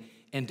thing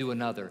and do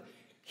another.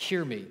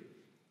 Hear me.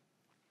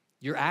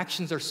 Your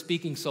actions are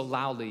speaking so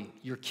loudly,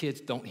 your kids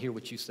don't hear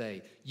what you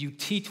say. You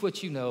teach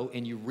what you know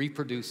and you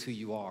reproduce who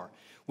you are,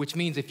 which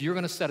means if you're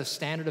gonna set a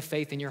standard of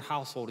faith in your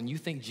household and you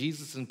think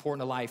Jesus is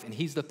important to life and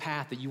he's the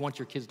path that you want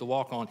your kids to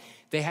walk on,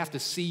 they have to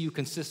see you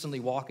consistently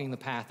walking the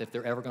path if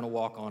they're ever gonna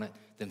walk on it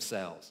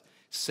themselves.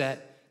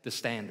 Set the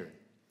standard.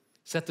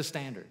 Set the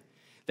standard.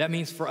 That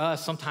means for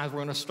us, sometimes we're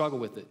gonna struggle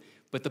with it,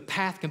 but the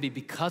path can be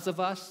because of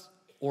us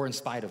or in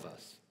spite of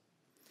us.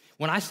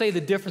 When I say the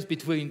difference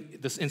between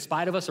this in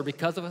spite of us or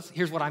because of us,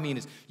 here's what I mean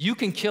is you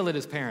can kill it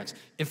as parents.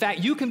 In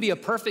fact, you can be a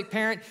perfect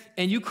parent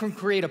and you can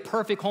create a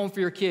perfect home for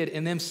your kid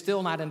and them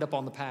still not end up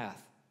on the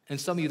path. And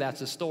some of you,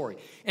 that's the story.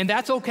 And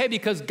that's okay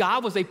because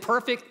God was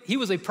he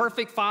was a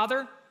perfect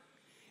father.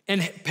 And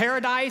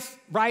paradise,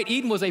 right,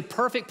 Eden was a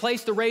perfect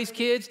place to raise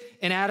kids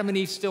and Adam and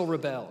Eve still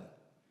rebelled.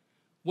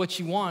 What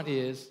you want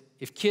is,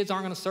 if kids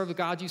aren't gonna serve the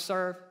God you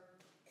serve,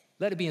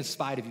 let it be in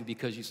spite of you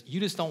because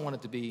you just don't want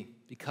it to be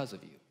because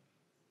of you.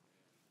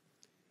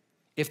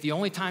 If the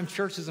only time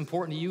church is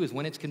important to you is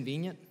when it's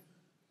convenient,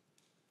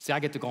 see, I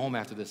get to go home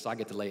after this, so I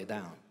get to lay it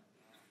down.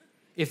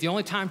 If the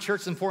only time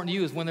church is important to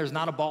you is when there's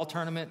not a ball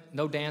tournament,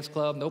 no dance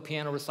club, no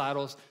piano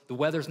recitals, the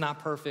weather's not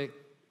perfect,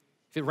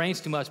 if it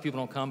rains too much, people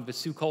don't come. If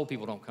it's too cold,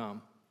 people don't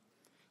come.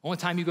 Only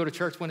time you go to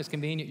church when it's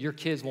convenient, your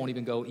kids won't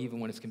even go even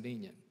when it's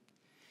convenient.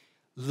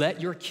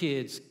 Let your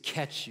kids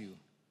catch you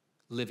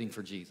living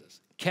for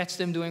Jesus. Catch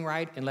them doing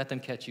right and let them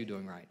catch you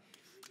doing right.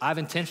 I've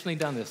intentionally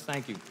done this.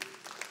 Thank you.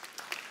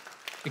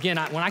 Again,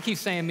 when I keep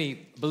saying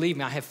me, believe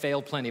me, I have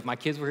failed plenty. If my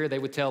kids were here, they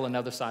would tell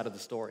another side of the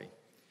story.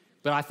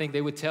 But I think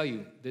they would tell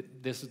you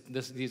that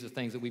these are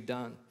things that we've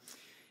done.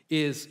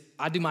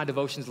 I do my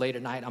devotions late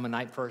at night. I'm a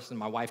night person.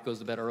 My wife goes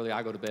to bed early.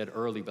 I go to bed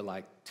early, but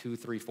like 2,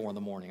 3, 4 in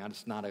the morning. I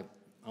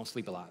don't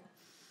sleep a lot.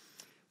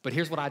 But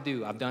here's what I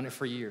do. I've done it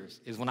for years,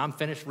 is when I'm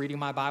finished reading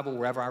my Bible,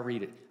 wherever I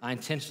read it, I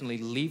intentionally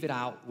leave it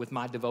out with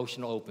my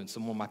devotional open.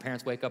 So when my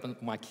kids wake up in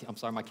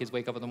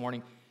the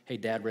morning, hey,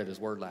 Dad read his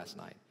word last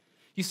night.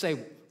 You say,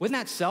 wasn't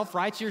that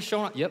self-righteous you're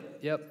showing up?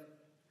 Yep.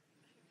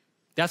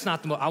 That's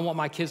not I want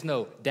my kids to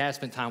know, Dad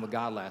spent time with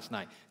God last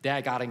night.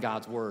 Dad got in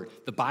God's word.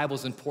 The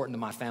Bible's important to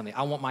my family.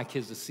 I want my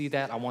kids to see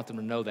that. I want them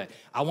to know that.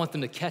 I want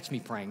them to catch me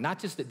praying, not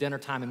just at dinner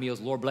time and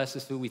meals. Lord, bless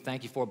this food. We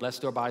thank you for it.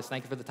 Bless our bodies.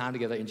 Thank you for the time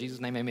together. In Jesus'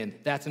 name, amen.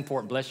 That's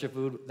important. Bless your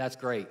food. That's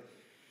great.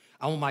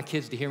 I want my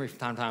kids to hear me from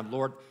time to time.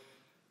 Lord,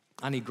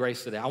 I need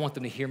grace today. I want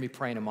them to hear me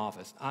pray in the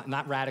office.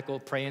 Not radical,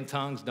 pray in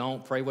tongues,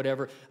 don't pray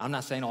whatever. I'm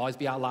not saying always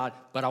be out loud,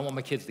 but I want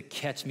my kids to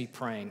catch me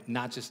praying,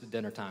 not just at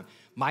dinner time.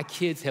 My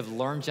kids have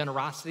learned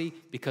generosity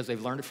because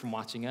they've learned it from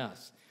watching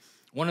us.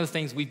 One of the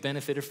things we've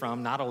benefited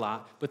from, not a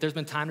lot, but there's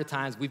been time to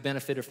times we've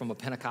benefited from a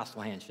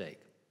Pentecostal handshake.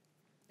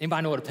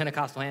 Anybody know what a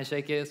Pentecostal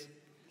handshake is?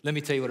 Let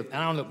me tell you I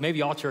don't know,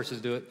 maybe all churches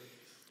do it,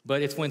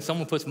 but it's when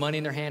someone puts money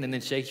in their hand and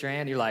then shakes your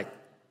hand, you're like,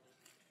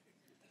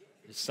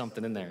 there's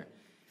something in there.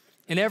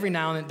 And every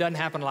now and then, it doesn't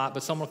happen a lot,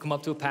 but someone will come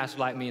up to a pastor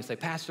like me and say,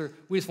 Pastor,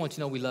 we just want you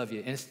to know we love you.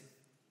 And it's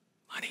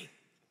money.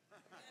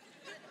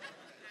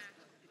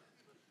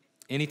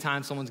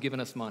 Anytime someone's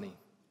given us money,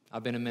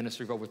 I've been in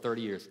ministry for over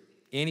 30 years.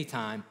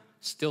 Anytime,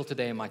 still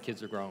today, and my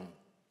kids are grown.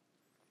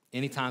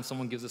 Anytime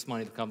someone gives us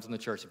money that comes in the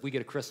church, if we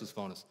get a Christmas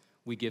bonus,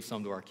 we give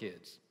some to our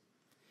kids.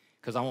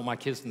 Because I want my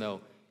kids to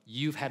know,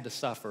 you've had to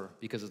suffer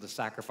because of the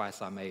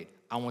sacrifice I made.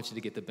 I want you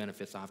to get the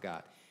benefits I've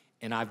got.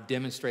 And I've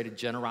demonstrated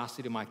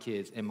generosity to my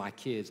kids, and my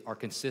kids are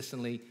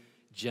consistently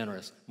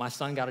generous. My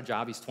son got a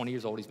job. He's 20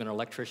 years old. He's been an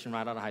electrician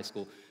right out of high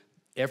school.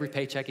 Every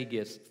paycheck he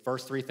gets,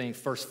 first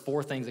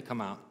 4 things that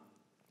come out,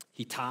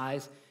 he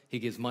tithes, he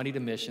gives money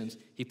to missions,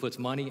 he puts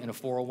money in a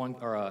 401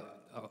 or a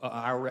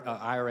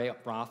IRA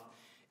Roth,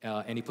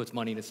 and he puts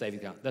money in a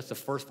savings account. That's the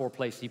first 4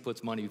 places he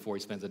puts money before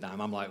he spends a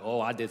dime. I'm like, oh,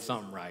 I did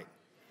something right.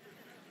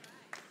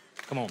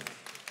 Come on.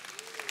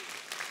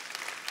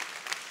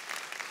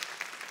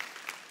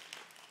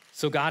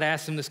 So God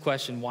asked him this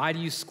question, why do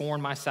you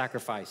scorn my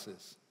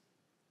sacrifices?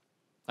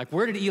 Like,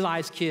 where did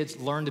Eli's kids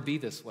learn to be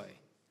this way?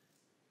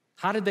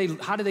 How did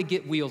they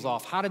get wheels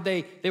off?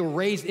 They were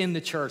raised in the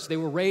church. They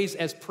were raised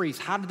as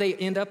priests. How did they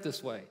end up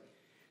this way?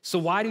 So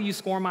why do you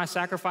scorn my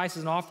sacrifices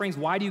and offerings?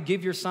 Why do you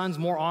give your sons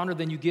more honor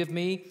than you give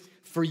me?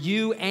 For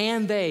you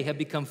and they have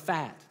become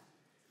fat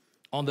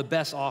on the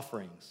best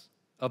offerings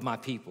of my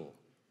people,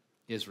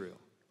 Israel.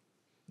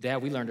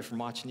 Dad, we learned it from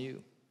watching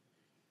you.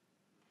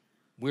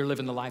 We're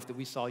living the life that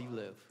we saw you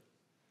live.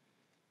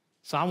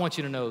 So I want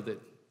you to know that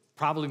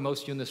probably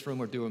most of you in this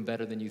room are doing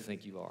better than you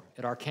think you are.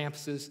 At our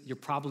campuses, you're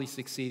probably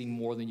succeeding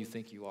more than you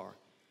think you are.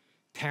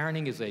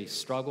 Parenting is a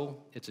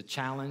struggle. It's a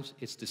challenge.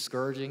 It's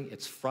discouraging.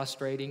 It's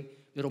frustrating.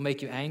 It'll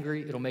make you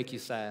angry. It'll make you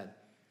sad.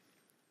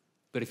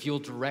 But if you'll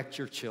direct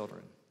your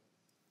children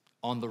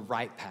on the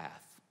right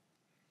path,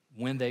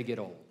 when they get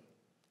old,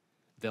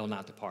 they'll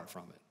not depart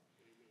from it.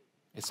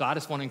 And so I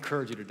just want to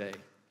encourage you today,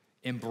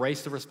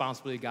 embrace the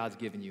responsibility God's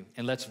given you,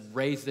 and let's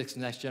raise this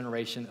next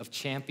generation of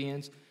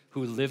champions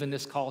who live in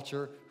this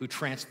culture, who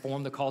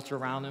transform the culture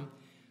around them.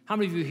 How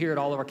many of you here at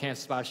all of our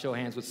campuses by show of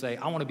hands would say,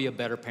 I want to be a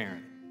better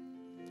parent?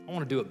 I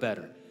want to do it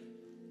better.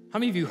 How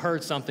many of you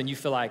heard something you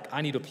feel like,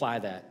 I need to apply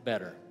that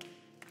better?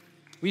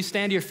 Will you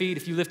stand to your feet?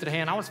 If you lifted a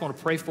hand, I just want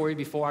to pray for you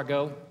before I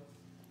go.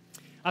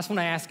 I just want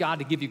to ask God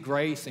to give you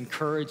grace and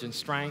courage and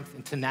strength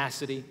and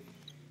tenacity.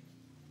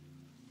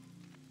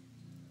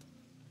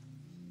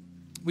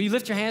 Will you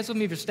lift your hands with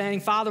me if you're standing?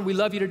 Father, we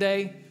love you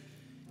today.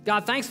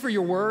 God, thanks for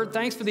your word.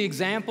 Thanks for the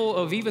example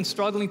of even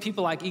struggling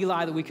people like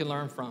Eli that we can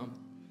learn from.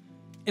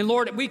 And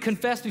Lord, we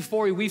confess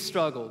before you we've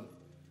struggled.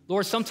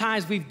 Lord,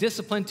 sometimes we've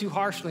disciplined too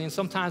harshly and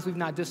sometimes we've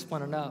not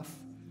disciplined enough.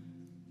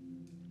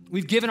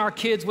 We've given our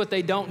kids what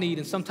they don't need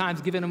and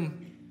sometimes given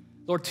them,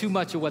 Lord, too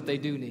much of what they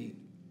do need.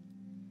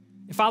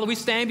 And Father, we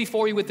stand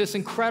before you with this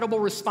incredible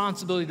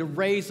responsibility to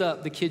raise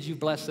up the kids you've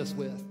blessed us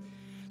with.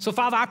 So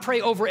Father, I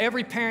pray over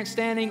every parent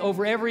standing,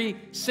 over every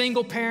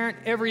single parent,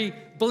 every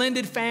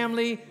blended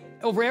family,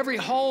 over every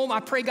home. I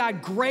pray,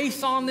 God,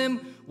 grace on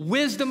them,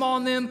 wisdom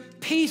on them,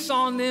 peace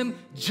on them,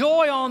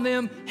 joy on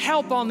them,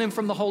 help on them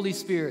from the Holy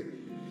Spirit.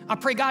 I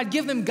pray, God,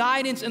 give them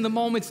guidance in the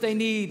moments they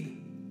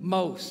need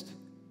most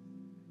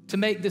to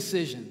make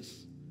decisions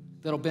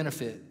that'll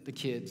benefit the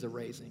kids they're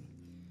raising.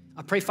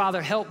 I pray,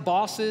 Father, help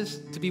bosses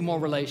to be more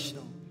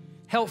relational.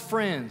 Help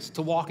friends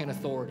to walk in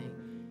authority.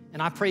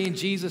 And I pray in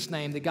Jesus'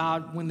 name that,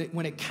 God,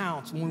 when it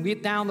counts, when we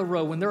get down the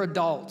road, when they're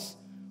adults,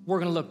 we're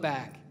going to look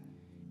back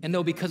and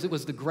know because it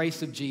was the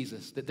grace of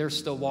Jesus that they're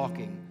still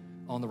walking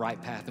on the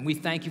right path. And we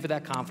thank you for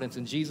that confidence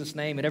in Jesus'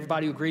 name. And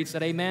everybody who agreed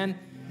said amen.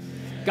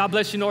 God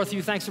bless you,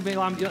 Northview. Thanks for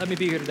letting me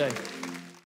be here today.